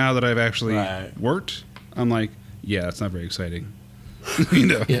know, now that I've actually Right. worked, I'm like, yeah, that's not very exciting. You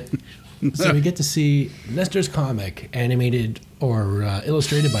know. Yeah. So we get to see Nestor's comic animated or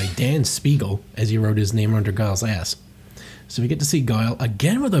illustrated by Dan Spiegel, as he wrote his name under Giles' ass. So we get to see Guile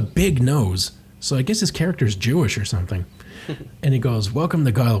again with a big nose. So I guess his character's Jewish or something. And he goes, "Welcome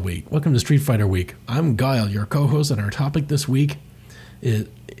to Guile Week. Welcome to Street Fighter Week. I'm Guile, your co-host, and our topic this week is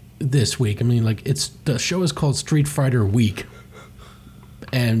the show is called Street Fighter Week.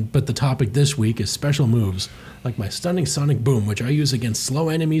 But the topic this week is special moves, like my stunning sonic boom, which I use against slow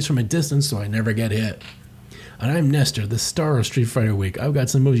enemies from a distance so I never get hit. And I'm Nestor, the star of Street Fighter Week. I've got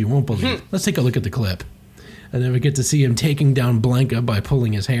some moves you won't believe. Let's take a look at the clip." And then we get to see him taking down Blanca by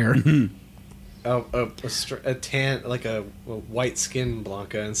pulling his hair. A tan, like a white skin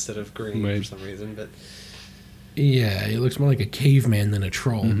Blanca instead of green for some reason, but Yeah, he looks more like a caveman than a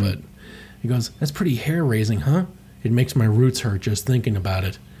troll, but he goes, "That's pretty hair-raising, huh? It makes my roots hurt just thinking about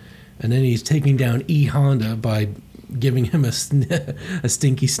it." And then he's taking down E. Honda by giving him a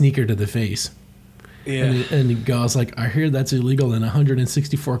stinky sneaker to the face. yeah. And he goes like, "I hear that's illegal in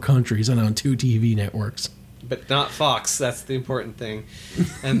 164 countries and on 2 TV networks." But not Fox. That's the important thing.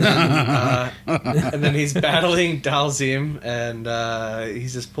 And then he's battling Dalzim, and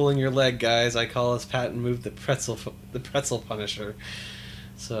he's just pulling your leg, guys. I call his patent move the pretzel Punisher.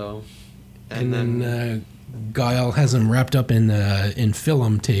 So, And then Guile has him wrapped up in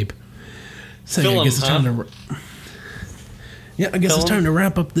film tape. So I guess it's time to. I guess it's time to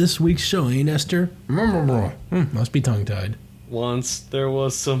wrap up this week's show, eh, Nestor? Must be tongue-tied. Once there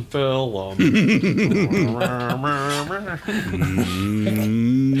was some film. Okay. And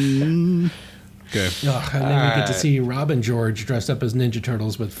then we get to see Rob and George dressed up as Ninja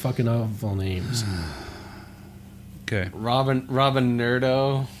Turtles with fucking awful names. Okay. Robin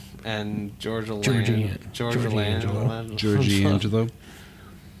Nerdo and Georgia Angelo.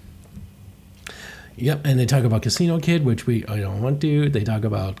 Yep, and they talk about Casino Kid, which I don't want to. They talk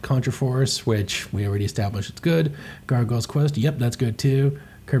about Contra Force, which we already established it's good. Gargoyle's Quest, yep, that's good too.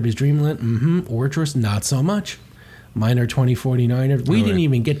 Kirby's Dream Land, Ortress, not so much. Minor 2049er, we didn't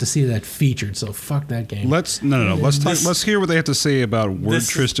even get to see that featured, so fuck that game. Let's hear what they have to say about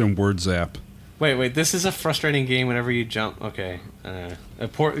Wordtrist and WordZap. Wait, this is a frustrating game whenever you jump. Okay. A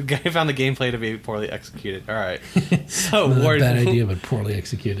guy found the gameplay to be poorly executed. All right. So, bad idea, but poorly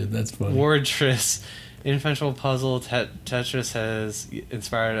executed. That's funny. Wordtress. Infantile puzzle Tetris has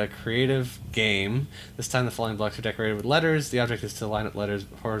inspired a creative game. This time the following blocks are decorated with letters. The object is to line up letters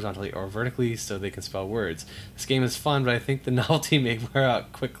horizontally or vertically so they can spell words. This game is fun, but I think the novelty may wear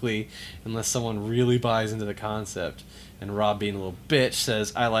out quickly unless someone really buys into the concept. And Rob, being a little bitch,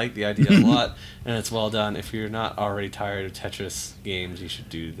 says, "I like the idea a lot, and it's well done. If you're not already tired of Tetris games, you should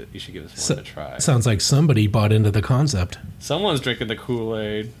give this one a try." Sounds like somebody bought into the concept. Someone's drinking the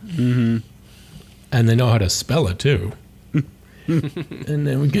Kool-Aid. Mm-hmm. And they know how to spell it, too. And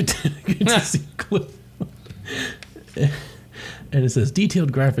then we get to see Clue. And it says,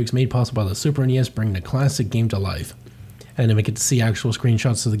 "Detailed graphics made possible by the Super NES bring the classic game to life." And then we get to see actual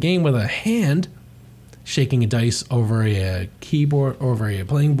screenshots of the game with a hand shaking a dice over a keyboard, over a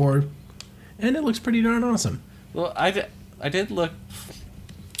playing board, and it looks pretty darn awesome. Well, I did look.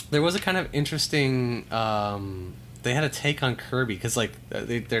 There was a kind of interesting. They had a take on Kirby because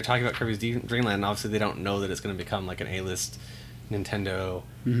they're talking about Kirby's Dreamland, and obviously they don't know that it's going to become like an A-list Nintendo,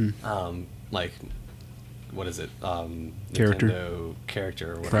 what is it? Nintendo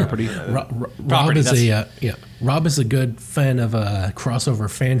character or whatever. Property. Rob is a good fan of crossover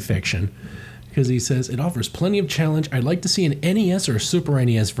fan fiction. Because he says, "It offers plenty of challenge. I'd like to see an NES or Super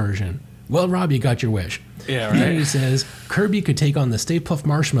NES version." Well, Rob, you got your wish. Yeah, right. Then he says, "Kirby could take on the Stay Puft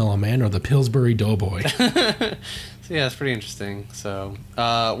Marshmallow Man or the Pillsbury Doughboy." So yeah, it's pretty interesting. So, what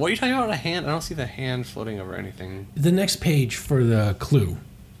are you talking about? A hand? I don't see the hand floating over anything. The next page for the clue.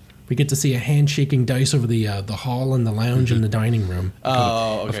 We get to see a hand shaking dice over the hall and the lounge and the dining room.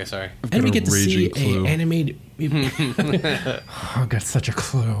 Oh, okay, sorry. And we get to see an animated... Oh, got such a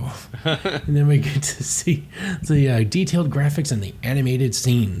clue. And then we get to see the detailed graphics and the animated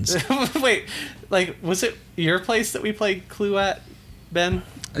scenes. Wait, was it your place that we played Clue at, Ben?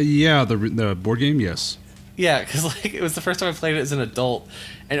 Yeah, the board game, yes. Yeah, because it was the first time I played it as an adult,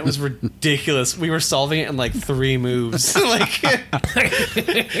 and it was ridiculous. We were solving it in 3 moves. It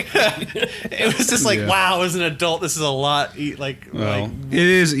was just wow, as an adult, this is a lot. It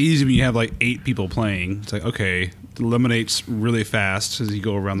is easy when you have 8 people playing. It's okay, it eliminates really fast as you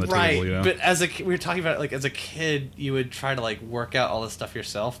go around the table. You know? But we were talking about it, as a kid, you would try to work out all this stuff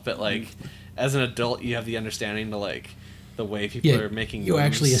yourself. But as an adult, you have the understanding to the way people are making you moves.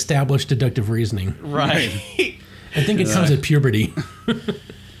 actually establish deductive reasoning. Right. I think it comes at puberty.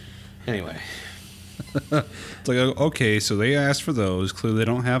 Anyway. It's okay, so they asked for those. Clearly they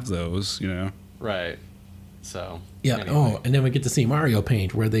don't have those, Right. So Yeah. anyway. Oh, and then we get to see Mario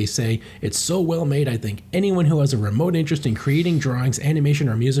Paint, where they say it's so well made. I think anyone who has a remote interest in creating drawings, animation,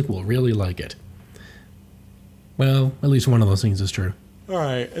 or music will really like it. Well, at least one of those things is true. All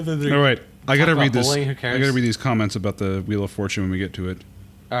right. And then All right, I gotta about read this. bowling, who I cares? gotta read these comments about the Wheel of Fortune when we get to it.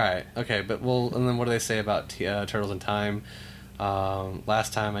 All right. Okay. But and then what do they say about Turtles in Time?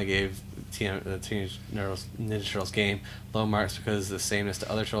 Last time I gave the Teenage Ninja Turtles game low marks because the sameness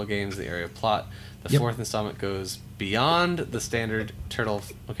to other Turtle games, the area of plot. The Yep. fourth installment goes beyond the standard Turtle.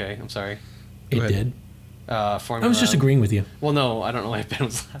 Okay, I'm sorry. It ahead. did. Formula. I was just agreeing with you. Well, no, I don't know why Ben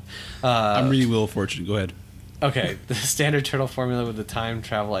was. I'm reading Wheel of Fortune. Go ahead. Okay, the standard turtle formula with the time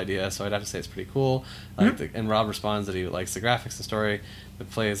travel idea, so I'd have to say it's pretty cool. And Rob responds that he likes the graphics and story. The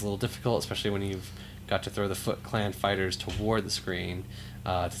play is a little difficult, especially when you've got to throw the Foot Clan fighters toward the screen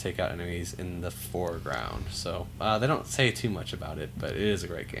to take out enemies in the foreground. So they don't say too much about it, but it is a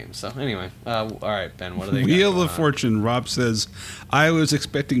great game. So anyway, all right, Ben, what are they? Wheel got of going on? Fortune. Rob says, I was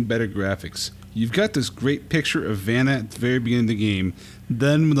expecting better graphics. You've got this great picture of Vanna at the very beginning of the game.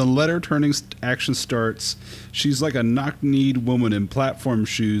 Then when the letter turning action starts, she's like a knock-kneed woman in platform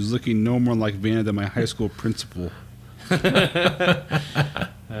shoes, looking no more like Vanna than my high school principal.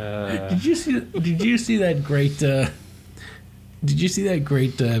 Did you see that great? Did you see that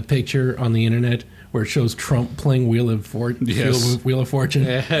great picture on the internet where it shows Trump playing Wheel of Fortune? Yes. Wheel of Fortune,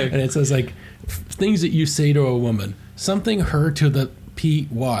 Yeah. and it says like things that you say to a woman, something her to the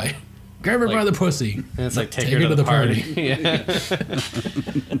PY. Grab her by Like- the pussy. And it's like take her to the party. Yeah.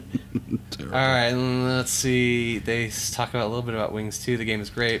 All right, and let's see. They talk about a little bit about Wings 2. The game is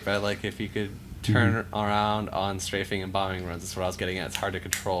great, but I like if you could turn around on strafing and bombing runs. That's what I was getting at. It's hard to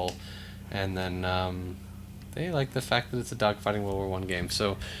control. And then they like the fact that it's a dogfighting World War I game.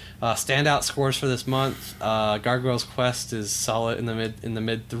 So standout scores for this month. Gargoyle's Quest is solid in the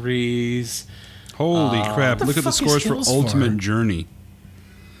mid threes. Holy crap. the Look at the fuck is scores for Hills Ultimate for? Journey.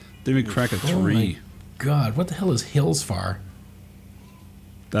 They would crack a Oh 3. my God, what the hell is Hills Far?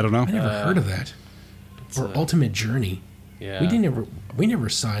 I don't know. I never heard of that. Or Ultimate Journey. Yeah. We never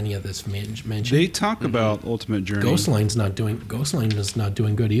saw any of this mentioned. They talk about Ultimate Journey. Ghostline is not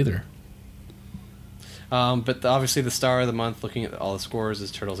doing good either. But obviously the star of the month, looking at all the scores,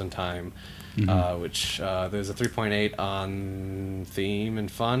 is Turtles in Time, which there's a 3.8 on theme and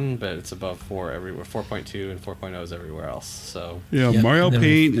fun, but it's above 4 everywhere. 4.2 and 4.0 is everywhere else. So Yeah, Yep, Mario and then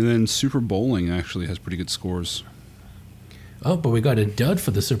Paint and then Super Bowling actually has pretty good scores. Oh, but we got a dud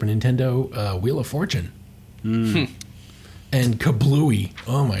for the Super Nintendo Wheel of Fortune. Hmm. And Kablooey.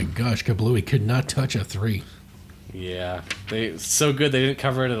 Oh my gosh, Kablooey could not touch a 3. yeah, so good they didn't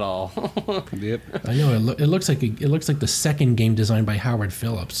cover it at all. Yep. I know it looks like the second game designed by Howard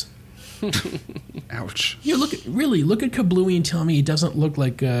Phillips. Ouch. You look at Kablooey and tell me it doesn't look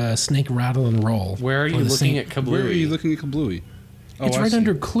like Snake Rattle and Roll. Where are Or you the looking same- at Kablooey? Where are you looking at Kablooey? Oh, It's I right see.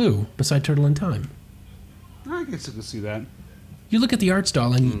 under Clue, beside Turtle in Time. I guess I can see that. You look at the art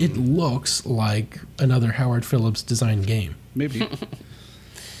style and it looks like another Howard Phillips designed game. Maybe.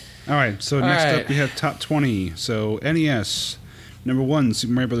 All right, so All next right. up we have top 20. So NES, number 1,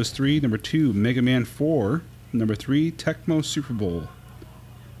 Super Mario Bros. 3. Number 2, Mega Man 4. Number 3, Tecmo Super Bowl.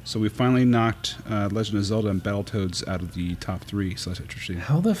 So we finally knocked Legend of Zelda and Battletoads out of the top 3, so that's interesting.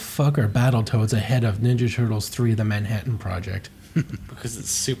 How the fuck are Battletoads ahead of Ninja Turtles 3: The Manhattan Project? Because it's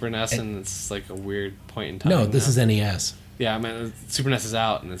Super NES and it's like a weird point in time. No, this now. is NES. Yeah, I mean, Super NES is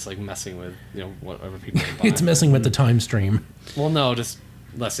out and it's like messing with whatever people are buying. It's messing with the time stream. Well, no, just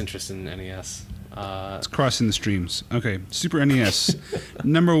less interest in NES. It's crossing the streams. Okay, Super NES,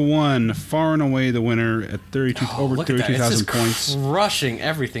 number 1, far and away the winner at over Look at that. It's 32,000 just points. crushing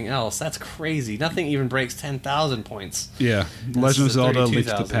everything else. That's crazy. Nothing even breaks 10,000 points. Yeah, Legend of is Zelda: Link to the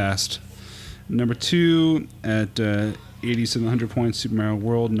 32,000. Past. Number 2 at 8,700 points, Super Mario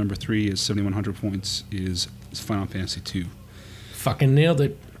World. Number 3 is 7,100 points is Final Fantasy 2. Fucking nailed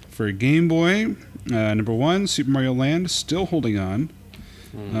it. For Game Boy, number 1, Super Mario Land, still holding on.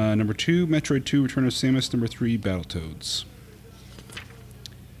 Number 2, Metroid 2: Return of Samus. Number 3, Battletoads.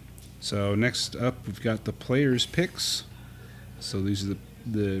 So next up, we've got the players' picks. So these are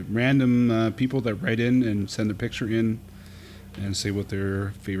the random people that write in and send their picture in and say what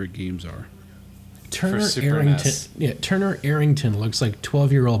their favorite games are. Turner Super Arrington. NES. Yeah, Turner Arrington looks like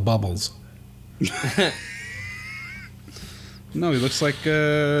 12-year-old Bubbles. No, he looks like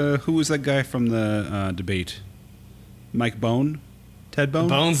who was that guy from the debate? Mike Bone, Ted Bone,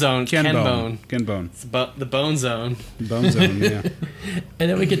 Bone Zone. Ken Bone. Ken Bone, It's the Bone Zone. Bone Zone. Yeah. And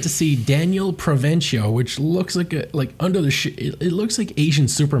then we get to see Daniel Provencio, which looks like under the it looks like Asian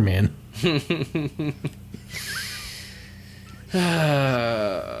Superman.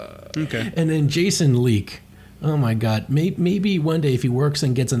 Okay. And then Jason Leak, Oh my God. Maybe one day if he works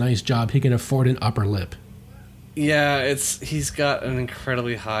and gets a nice job, he can afford an upper lip. Yeah, he's got an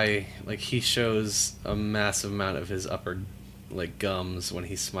incredibly high, like, he shows a massive amount of his upper, like, gums when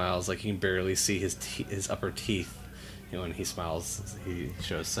he smiles. Like, you can barely see his upper teeth. You know, when he smiles, he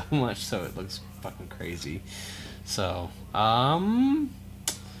shows so much, so it looks fucking crazy. So, on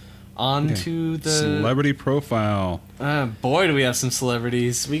to the celebrity profile. Boy, do we have some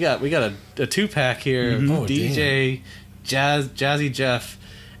celebrities. We got a 2-pack here. Mm-hmm. Oh, DJ Jazzy Jeff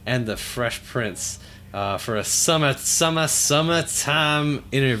and the Fresh Prince for a summertime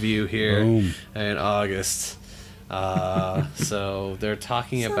interview here in August. So they're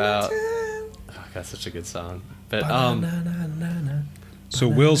talking about. Oh God, such a good song. But So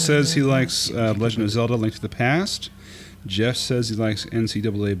Will says he likes Legend of Zelda: Link to the Past. Jeff says he likes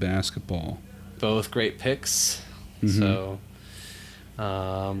NCAA basketball. both great picks. Mm-hmm. So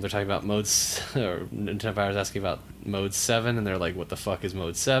they're talking about modes, or Nintendo Power's asking about Mode 7, and they're like, what the fuck is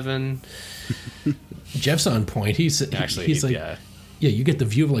Mode 7? Jeff's on point. He's like, yeah, you get the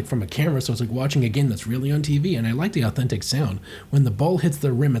view of, like, from a camera, so it's like watching a game that's really on TV, and I like the authentic sound. When the ball hits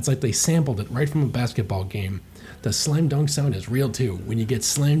the rim, it's like they sampled it right from a basketball game. The slam dunk sound is real, too. When you get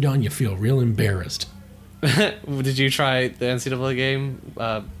slammed on, you feel real embarrassed. Did you try the NCAA game,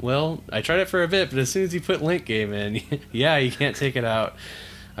 Will? I tried it for a bit, but as soon as you put Link game in, yeah, you can't take it out.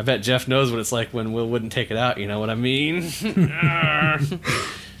 I bet Jeff knows what it's like when Will wouldn't take it out, you know what I mean?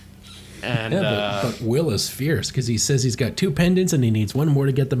 And but Will is fierce because he says he's got 2 pendants and he needs 1 more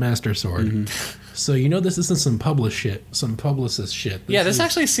to get the Master Sword. Mm-hmm. So this isn't some publicist shit. This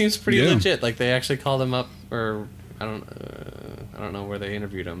actually seems pretty legit. Like they actually called him up, or I don't know where they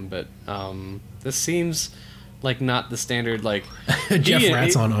interviewed him, but this seems like not the standard like Jeff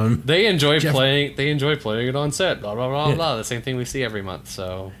rats on him. They enjoy playing it on set. Blah blah blah blah. The same thing we see every month.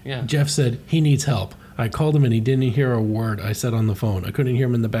 So yeah. Jeff said he needs help. I called him and he didn't hear a word I said on the phone. I couldn't hear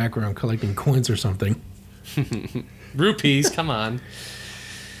him in the background collecting coins or something. Rupees, come on.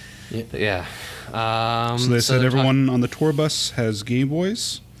 Yeah. So they said everyone on the tour bus has Game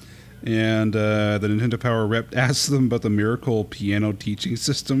Boys, and the Nintendo Power rep asked them about the Miracle piano teaching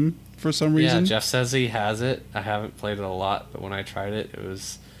system for some reason. Yeah, Jeff says he has it. I haven't played it a lot, but when I tried it, it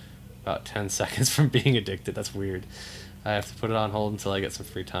was about 10 seconds from being addicted. That's weird. I have to put it on hold until I get some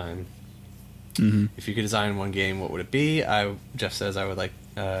free time. Mm-hmm. If you could design one game, what would it be? Jeff says I would like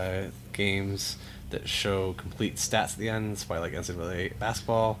games that show complete stats at the end. That's why I like NCAA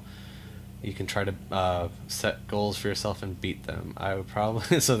basketball. You can try to set goals for yourself and beat them. I would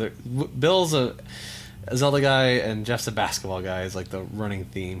probably... Bill's a Zelda guy and Jeff's a basketball guy is like the running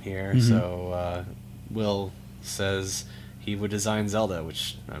theme here. Mm-hmm. So Will says he would design Zelda,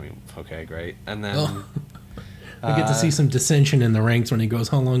 which, I mean, okay, great. And then... We get to see some dissension in the ranks when he goes,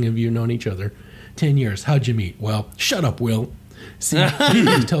 how long have you known each other? 10 years. How'd you meet? Well, shut up, Will. See,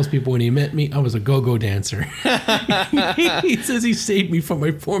 he tells people when he met me, I was a go-go dancer. He says he saved me from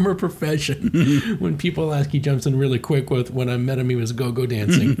my former profession. When people ask, he jumps in really quick with, when I met him, he was go-go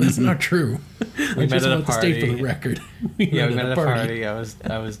dancing. That's not true. We met at a party. To state for the record. We met at a party. I was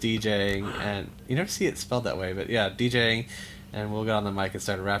DJing, and you never see it spelled that way, but yeah, DJing, and Will got on the mic and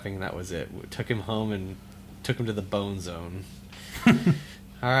started rapping, and that was it. We took him home and took him to the Bone Zone. All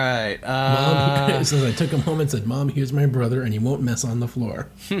right. Mom, so I took him home and said, Mom, here's my brother, and he won't mess on the floor.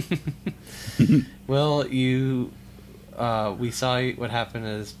 Well, we saw what happened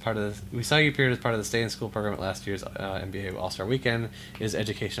as part of we saw you appeared as part of the Stay in School program at last year's NBA All-Star Weekend. Is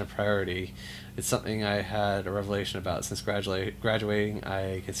education a priority? It's something I had a revelation about since graduating.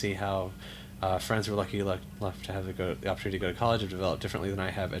 I can see how friends who are lucky enough to have the opportunity to go to college have developed differently than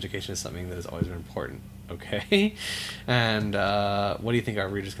I have. Education is something that has always been important. Okay. And what do you think our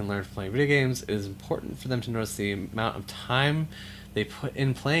readers can learn from playing video games? It is important for them to notice the amount of time they put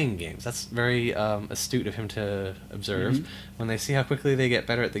in playing games. That's very astute of him to observe. Mm-hmm. When they see how quickly they get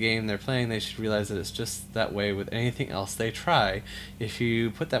better at the game they're playing, they should realize that it's just that way with anything else they try. If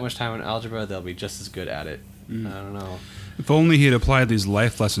you put that much time in algebra, they'll be just as good at it. I don't know. If only he had applied these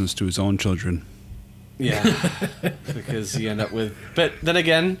life lessons to his own children. Yeah, because you end up with... But then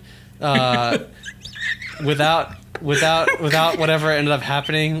again, without whatever ended up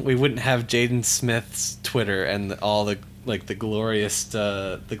happening, we wouldn't have Jaden Smith's Twitter and all the gloriousness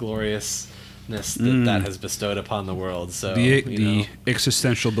that has bestowed upon the world. So the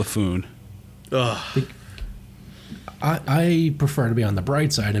existential buffoon. Ugh. I prefer to be on the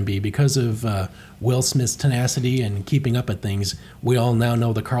bright side and because of Will Smith's tenacity and keeping up at things, we all now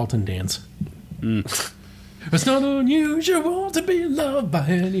know the Carlton dance. It's not unusual to be loved by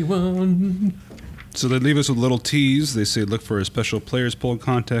anyone. So they leave us with a little tease. They say look for a special Players Poll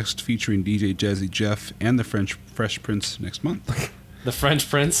contest featuring DJ Jazzy Jeff and the Fresh Prince next month. The French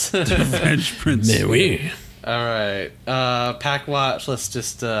Prince. French Prince. Mais oui. All right. Pack Watch. Let's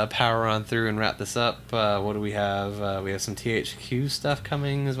just power on through and wrap this up. What do we have? We have some THQ stuff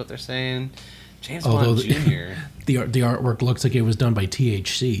coming, is what they're saying. James Bond Jr. The artwork looks like it was done by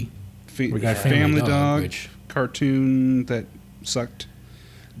THC. We got Family Dog, which... cartoon that sucked.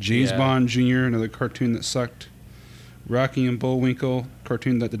 James Bond Jr., another cartoon that sucked. Rocky and Bullwinkle,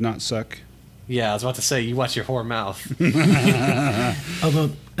 cartoon that did not suck. Yeah, I was about to say, you watch your whore mouth.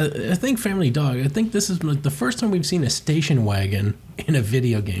 Although, I think Family Dog, I think this is like the first time we've seen a station wagon in a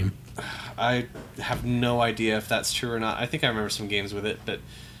video game. I have no idea if that's true or not. I think I remember some games with it, but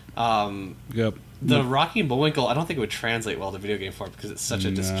Yep. the Rocky and Bullwinkle, I don't think it would translate well to video game form because it's such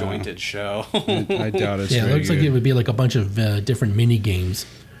a disjointed show. I doubt it's Yeah, it very looks like good. it would be like a bunch of different mini games.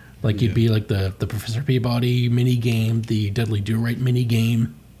 Like you'd be like the Professor Peabody mini game, the Dudley Do-Right mini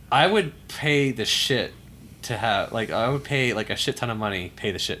game. I would pay the shit to have, like, I would pay like a shit ton of money.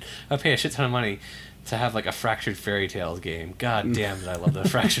 I would pay a shit ton of money to have like a Fractured Fairy Tales game. God damn it, I love the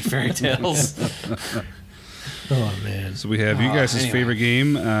Fractured Fairy Tales. Oh man! So we have you guys' anyway. favorite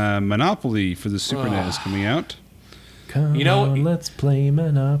game, Monopoly, for the Super NES coming out. Come on, let's play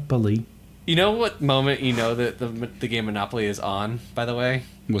Monopoly. You know what moment you know that the game Monopoly is on, by the way?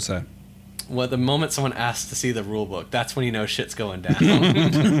 What's that? Well, the moment someone asks to see the rule book, that's when you know shit's going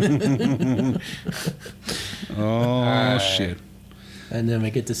down. Oh, shit. And then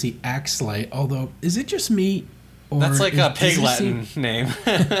we get to see Axelite. Although, is it just me? Or That's like a pig does it Latin name.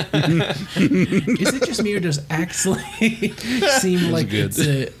 Is it just me, or does Axelite seem like good.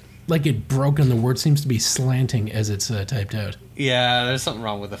 it's like it broke and the word seems to be slanting as it's typed out? Yeah, there's something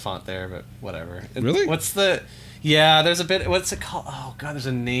wrong with the font there, but whatever. Really? Yeah, there's a bit. What's it called? Oh god, there's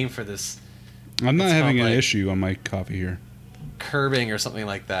a name for this. I'm not It's having called, an like, issue on my copy here. Curbing or something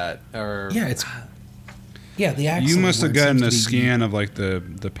like that. Or Yeah, the Axelite You must have word gotten seems a to be- scan of like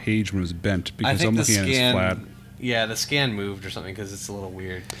the page when it was bent, I because think I'm the looking at it scan. as flat. Yeah, the scan moved or something because it's a little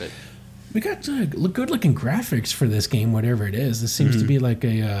weird. But We got good-looking graphics for this game, whatever it is. This seems to be like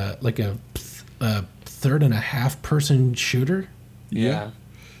a third and a half person shooter. yeah.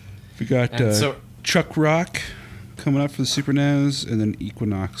 We got And so- Chuck Rock coming up for the Super NES, and then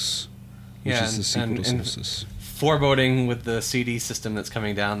Equinox, which Yeah, is the sequel to and Solstice. foreboding with the CD system that's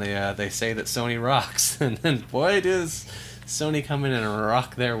coming down, they say that Sony rocks, and then boy does Sony come in and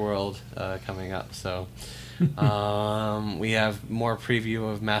rock their world coming up. So we have more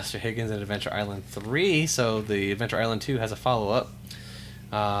preview of Master Higgins and Adventure Island 3. So the Adventure Island 2 has a follow-up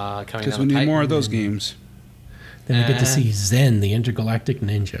coming Because down we the need pipe. more of those games. Then we get to see Zen, the intergalactic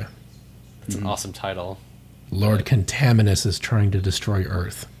ninja. It's an awesome title. Lord Contaminus is trying to destroy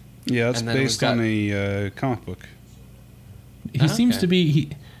Earth. Yeah, it's And then we've based got- on a comic book. He seems okay. to be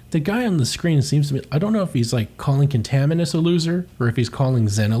the guy on the screen seems to be. I don't know if he's like calling Contaminus a loser or if he's calling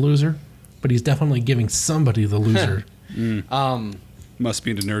Zen a loser, but he's definitely giving somebody the loser. Must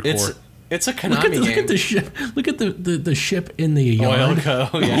be into It's nerdcore. it's a Look Konami at game. the ship. Look at the ship in the yard. Oil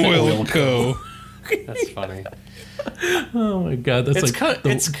Co. Yeah. Oil Co. That's funny. Oh my god, that's It's like co-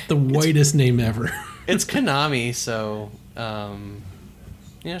 it's- the whitest name ever. It's Konami, so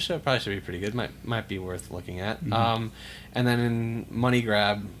probably should be pretty good. Might be worth looking at. And then in Money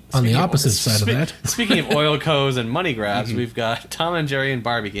Grab, On the speaking opposite side of that. Speaking of oil co's and money grabs, we've got Tom and Jerry and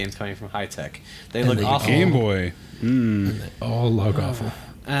Barbie games coming from High Tech. They look they awful. Game Boy. All look awful.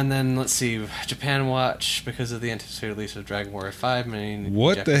 And then let's see, Japan Watch because of the anticipated release of Dragon Warrior 5.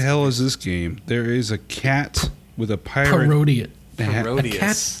 What the hell is this game? There is a cat with a pirate. Parodius. hat. A cat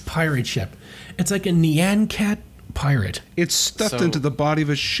Parodius. pirate ship. It's like a Nyan cat pirate. It's stuffed So- into the body of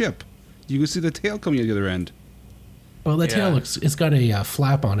a ship. You can see the tail coming out the other end. Well, the tail Yeah. it's got a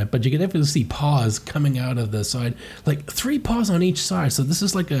flap on it, but you can definitely see paws coming out of the side. Like 3 paws on each side. So this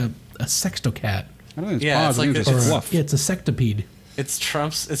is like a sextocat. I don't think it's Yeah, paws, it's I think like it's a- just Or, fluff. yeah, it's a sectopede. It's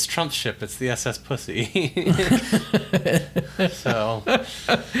Trump's ship. It's the SS Pussy. So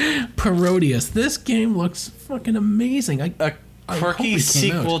Parodius. This game looks fucking amazing. a I hope quirky it came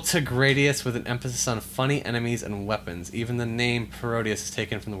sequel out. to Gradius with an emphasis on funny enemies and weapons. Even the name Parodius is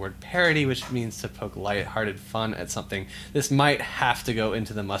taken from the word parody, which means to poke light-hearted fun at something. This might have to go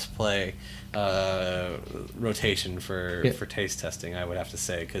into the must-play rotation for taste testing, I would have to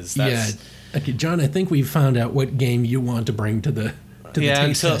say, because that's... Yeah. Okay, John, I think we've found out what game you want to bring to the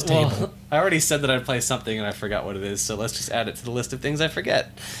taste test table. I already said that I'd play something and I forgot what it is, so let's just add it to the list of things I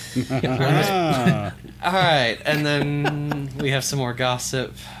forget. Ah. All right, and then we have some more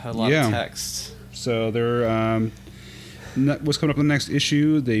gossip, a lot Yeah. of text. So they're What's coming up in the next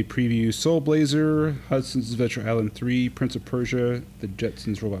issue? They preview Soul Blazer, Hudson's Adventure Island 3, Prince of Persia, The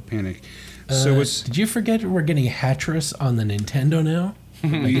Jetsons, Robot Panic. So it's Did you forget we're getting Hatris on the Nintendo now?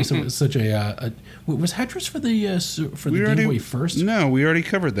 I guess it was such was Hatris for the Game Boy first? No, we already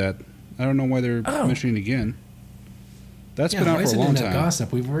covered that. I don't know why they're mentioning it again. That's been out for a long time.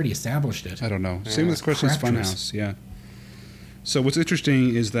 Gossip? We've already established it. I don't know. Same with Krusty's Funhouse. Yeah. So what's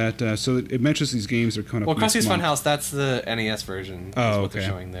interesting is that so it mentions these games are coming up. Well, Krusty's Funhouse, that's the NES version. Oh, what okay. They're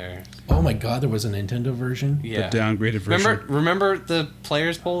showing there. Oh my God, there was a Nintendo version. Yeah, the downgraded version. Remember the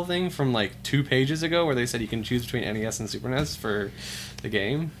players poll thing from like 2 pages ago, where they said you can choose between NES and Super NES for the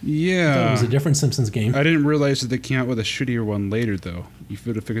game. Yeah, I thought it was a different Simpsons game. I didn't realize that they came out with a shittier one later, though. You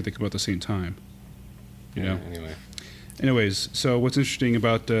would have figured they come out at the same time. You know. Anyway. Anyways, so what's interesting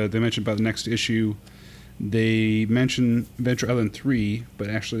about they mentioned about the next issue. They mention Adventure Island 3, but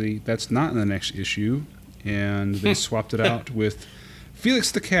actually that's not in the next issue, and they swapped it out with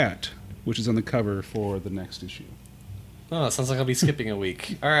Felix the Cat, which is on the cover for the next issue. Oh, it sounds like I'll be skipping a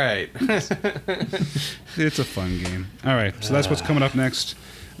week. All right. It's a fun game. All right, so that's what's coming up next.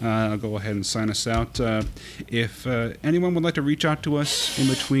 I'll go ahead and sign us out. If anyone would like to reach out to us in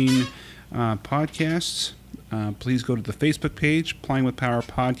between podcasts, please go to the Facebook page, Playing with Power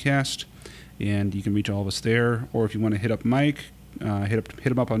Podcast, and you can reach all of us there. Or if you want to hit up Mike, hit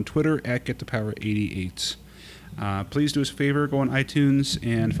him up on Twitter at GetThePower88. Please do us a favor, go on iTunes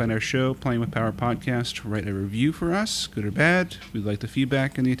and find our show, Playing with Power Podcast. Write a review for us, good or bad. We'd like the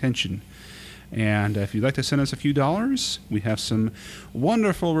feedback and the attention. And if you'd like to send us a few dollars, we have some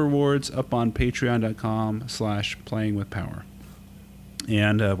wonderful rewards up on patreon.com/playingwithpower.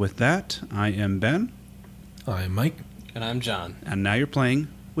 And with that, I am Ben. I'm Mike. And I'm John. And now you're playing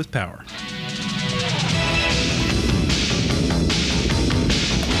with power.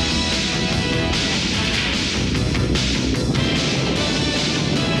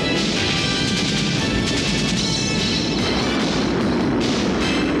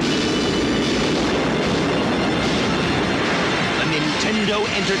 The Nintendo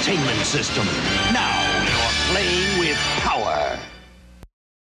Entertainment System. Now you're playing with